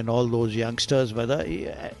 Right, and all those youngsters, whether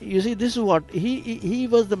you see, this is what he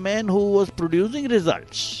was the man who was producing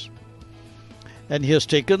results, and he has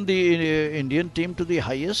taken the Indian team to the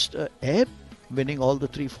highest ebb, winning all the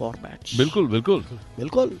 3 formats.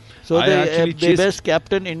 Bilkul. So I the best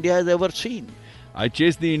captain India has ever seen. I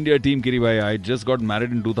chased the India team, Kiri bhai. I just got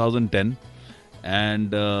married in 2010,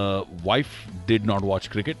 and wife did not watch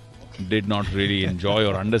cricket, did not really enjoy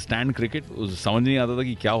or understand cricket. उसे समझ नहीं आता था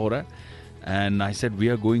कि क्या हो रहा है. And I said, we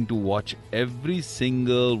are going to watch every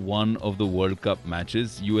single one of the World Cup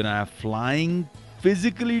matches. You and I are flying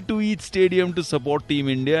physically to each stadium to support Team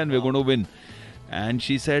India, and we're going to win. And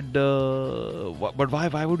she said, but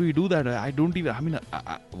why would we do that? I don't even, I mean,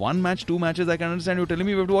 1 match, 2 matches, I can understand. You're telling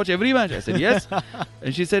me we have to watch every match. I said, yes.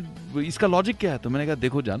 And she said, iska logic kya hai? तो मैंने कहा,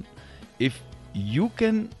 देखो जान, if you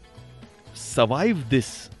can survive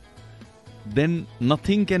this, then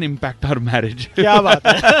nothing can impact our marriage. क्या बात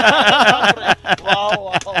है?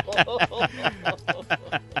 Wow.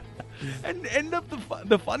 And end up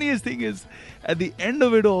the funniest thing is, at the end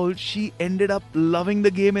of it all, she ended up loving the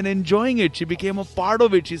game and enjoying it. She became a part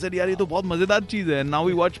of it. She said, "यार ये तो बहुत मजेदार चीज है." And now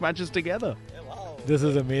we watch matches together. This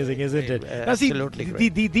is amazing, isn't it? Now, see,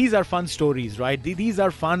 Absolutely these are fun stories, right? These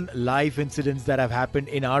are fun life incidents that have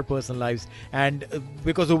happened in our personal lives, and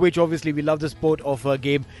because of which, obviously, we love the sport of a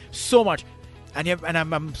game so much. And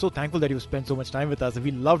I'm so thankful that you've spent so much time with us.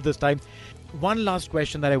 We loved this time. One last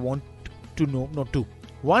question that I want to know, not two.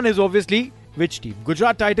 One is obviously which team?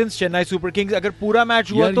 Gujarat Titans, Chennai Super Kings. अगर पूरा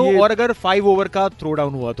match हुआ तो और अगर 5 over का throw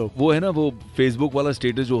down हुआ तो वो है ना वो फेसबुक वाला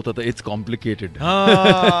स्टेटस जो होता था, इट्स कॉम्प्लिकेटेड.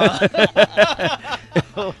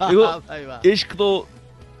 इश्क तो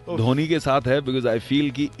धोनी के साथ है, बिकॉज आई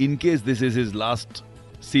फील कि in case this is his last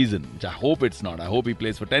season, I hope it's not, I hope he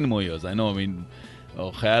plays for 10 more years. I know, I mean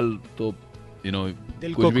ख्याल तो यू नो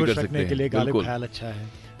दिल कुछ को भी खुश कर सकते रखने के लिए हैं. गालिब बिल्कुल. ख्याल अच्छा है.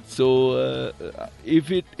 So, if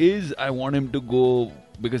it is, I want him to go,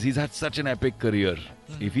 because he's had such an epic career.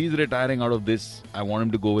 If he's retiring out of this, I want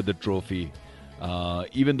him to go with the trophy.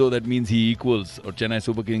 Even though that means he equals, or Chennai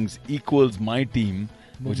Super Kings equals my team,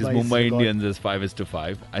 which is Mumbai Indians as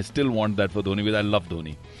 5-5. I still want that for Dhoni, because I love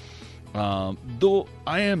Dhoni. Though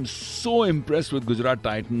I am so impressed with Gujarat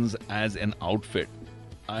Titans as an outfit.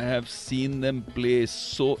 I have seen them play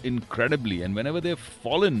so incredibly, and whenever they've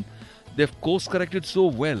fallen, they've course corrected so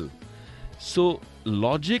well. So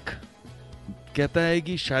logic कहता है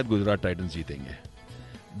कि शायद Gujarat Titans जीतेंगे,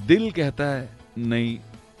 दिल कहता है नहीं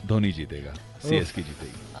धोनी जीतेगा, सीएसके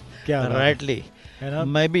जीतेगी. क्या Rightly. है ना?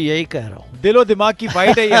 मैं भी यही कह रहा हूँ. दिल और दिमाग की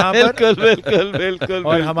फाइट है यहाँ पर. बिल्कुल.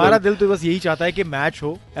 और हमारा दिल तो बस यही चाहता है कि मैच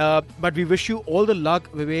हो. But we wish you all the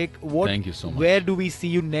luck, Vivek. Thank you so much. Where do we see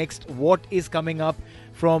you next? What is coming up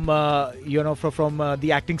from from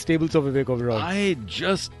the acting stables of Vivek Oberoi? I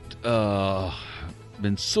just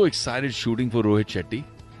been so excited shooting for Rohit Shetty.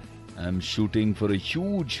 I'm shooting for a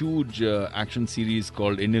huge action series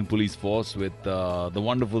called Indian Police Force with the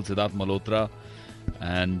wonderful Siddharth Malhotra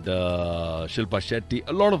and Shilpa Shetty.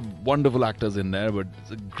 A lot of wonderful actors in there, but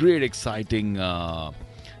it's a great, exciting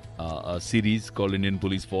series called Indian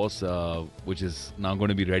Police Force, which is now going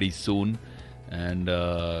to be ready soon. And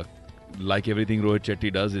like everything Rohit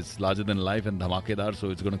Shetty does, it's larger than life and dhamakedar, so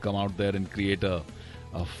it's going to come out there and create a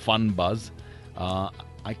fun buzz.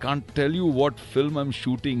 I can't tell you what film I'm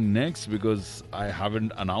shooting next because I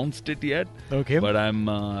haven't announced it yet. Okay. But I'm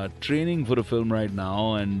training for a film right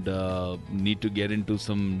now and need to get into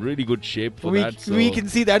some really good shape for that. So. We can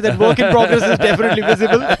see that work in progress is definitely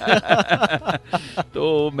visible.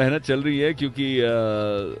 तो मेहनत चल रही है क्योंकि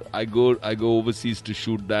I go overseas to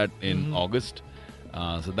shoot that in August.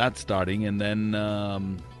 So that's starting, and then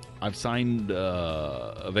I've signed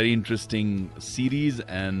a very interesting series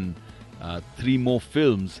and 3 more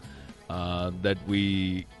films that we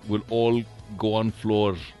will all go on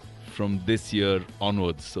floor from this year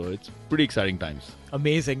onwards. So it's pretty exciting times.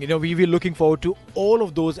 Amazing. We're looking forward to all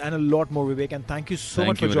of those and a lot more, Vivek. And thank you so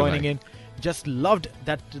much for joining in. Just loved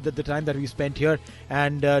the time that we spent here.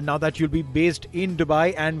 And now that you'll be based in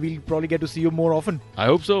Dubai, and we'll probably get to see you more often. I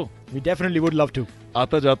hope so. We definitely would love to.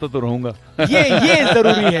 आता जाता तो रहूंगा. ये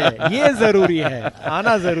जरूरी है.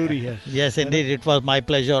 आना जरूरी है. Yes, indeed. It was my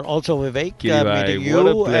pleasure also, Vivek, meeting you. What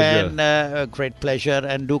a pleasure. And a great pleasure.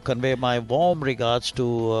 And do convey my warm regards to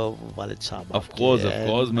Walid Sahab. Of course.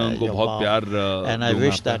 मैं उनको बहुत प्यार And I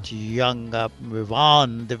wish that young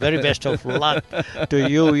Vivan the very best of luck to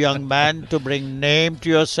you, young man, to bring name to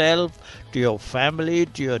yourself, to your family,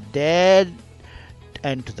 to your dad,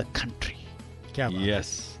 and to the country. Kya baat.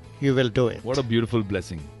 Yes. You will do it. What a beautiful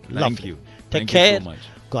blessing. Thank Lovely. you. Take Thank care. you so much.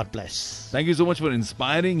 God bless. Thank you so much for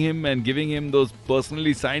inspiring him and giving him those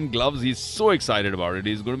personally signed gloves. He's so excited about it.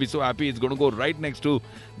 He's going to be so happy. It's going to go right next to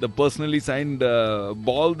the personally signed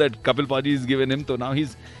ball that Kapil Paji has given him. So now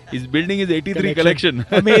he's building his 83 collection.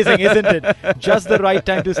 Amazing, isn't it? Just the right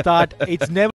time to start. It's never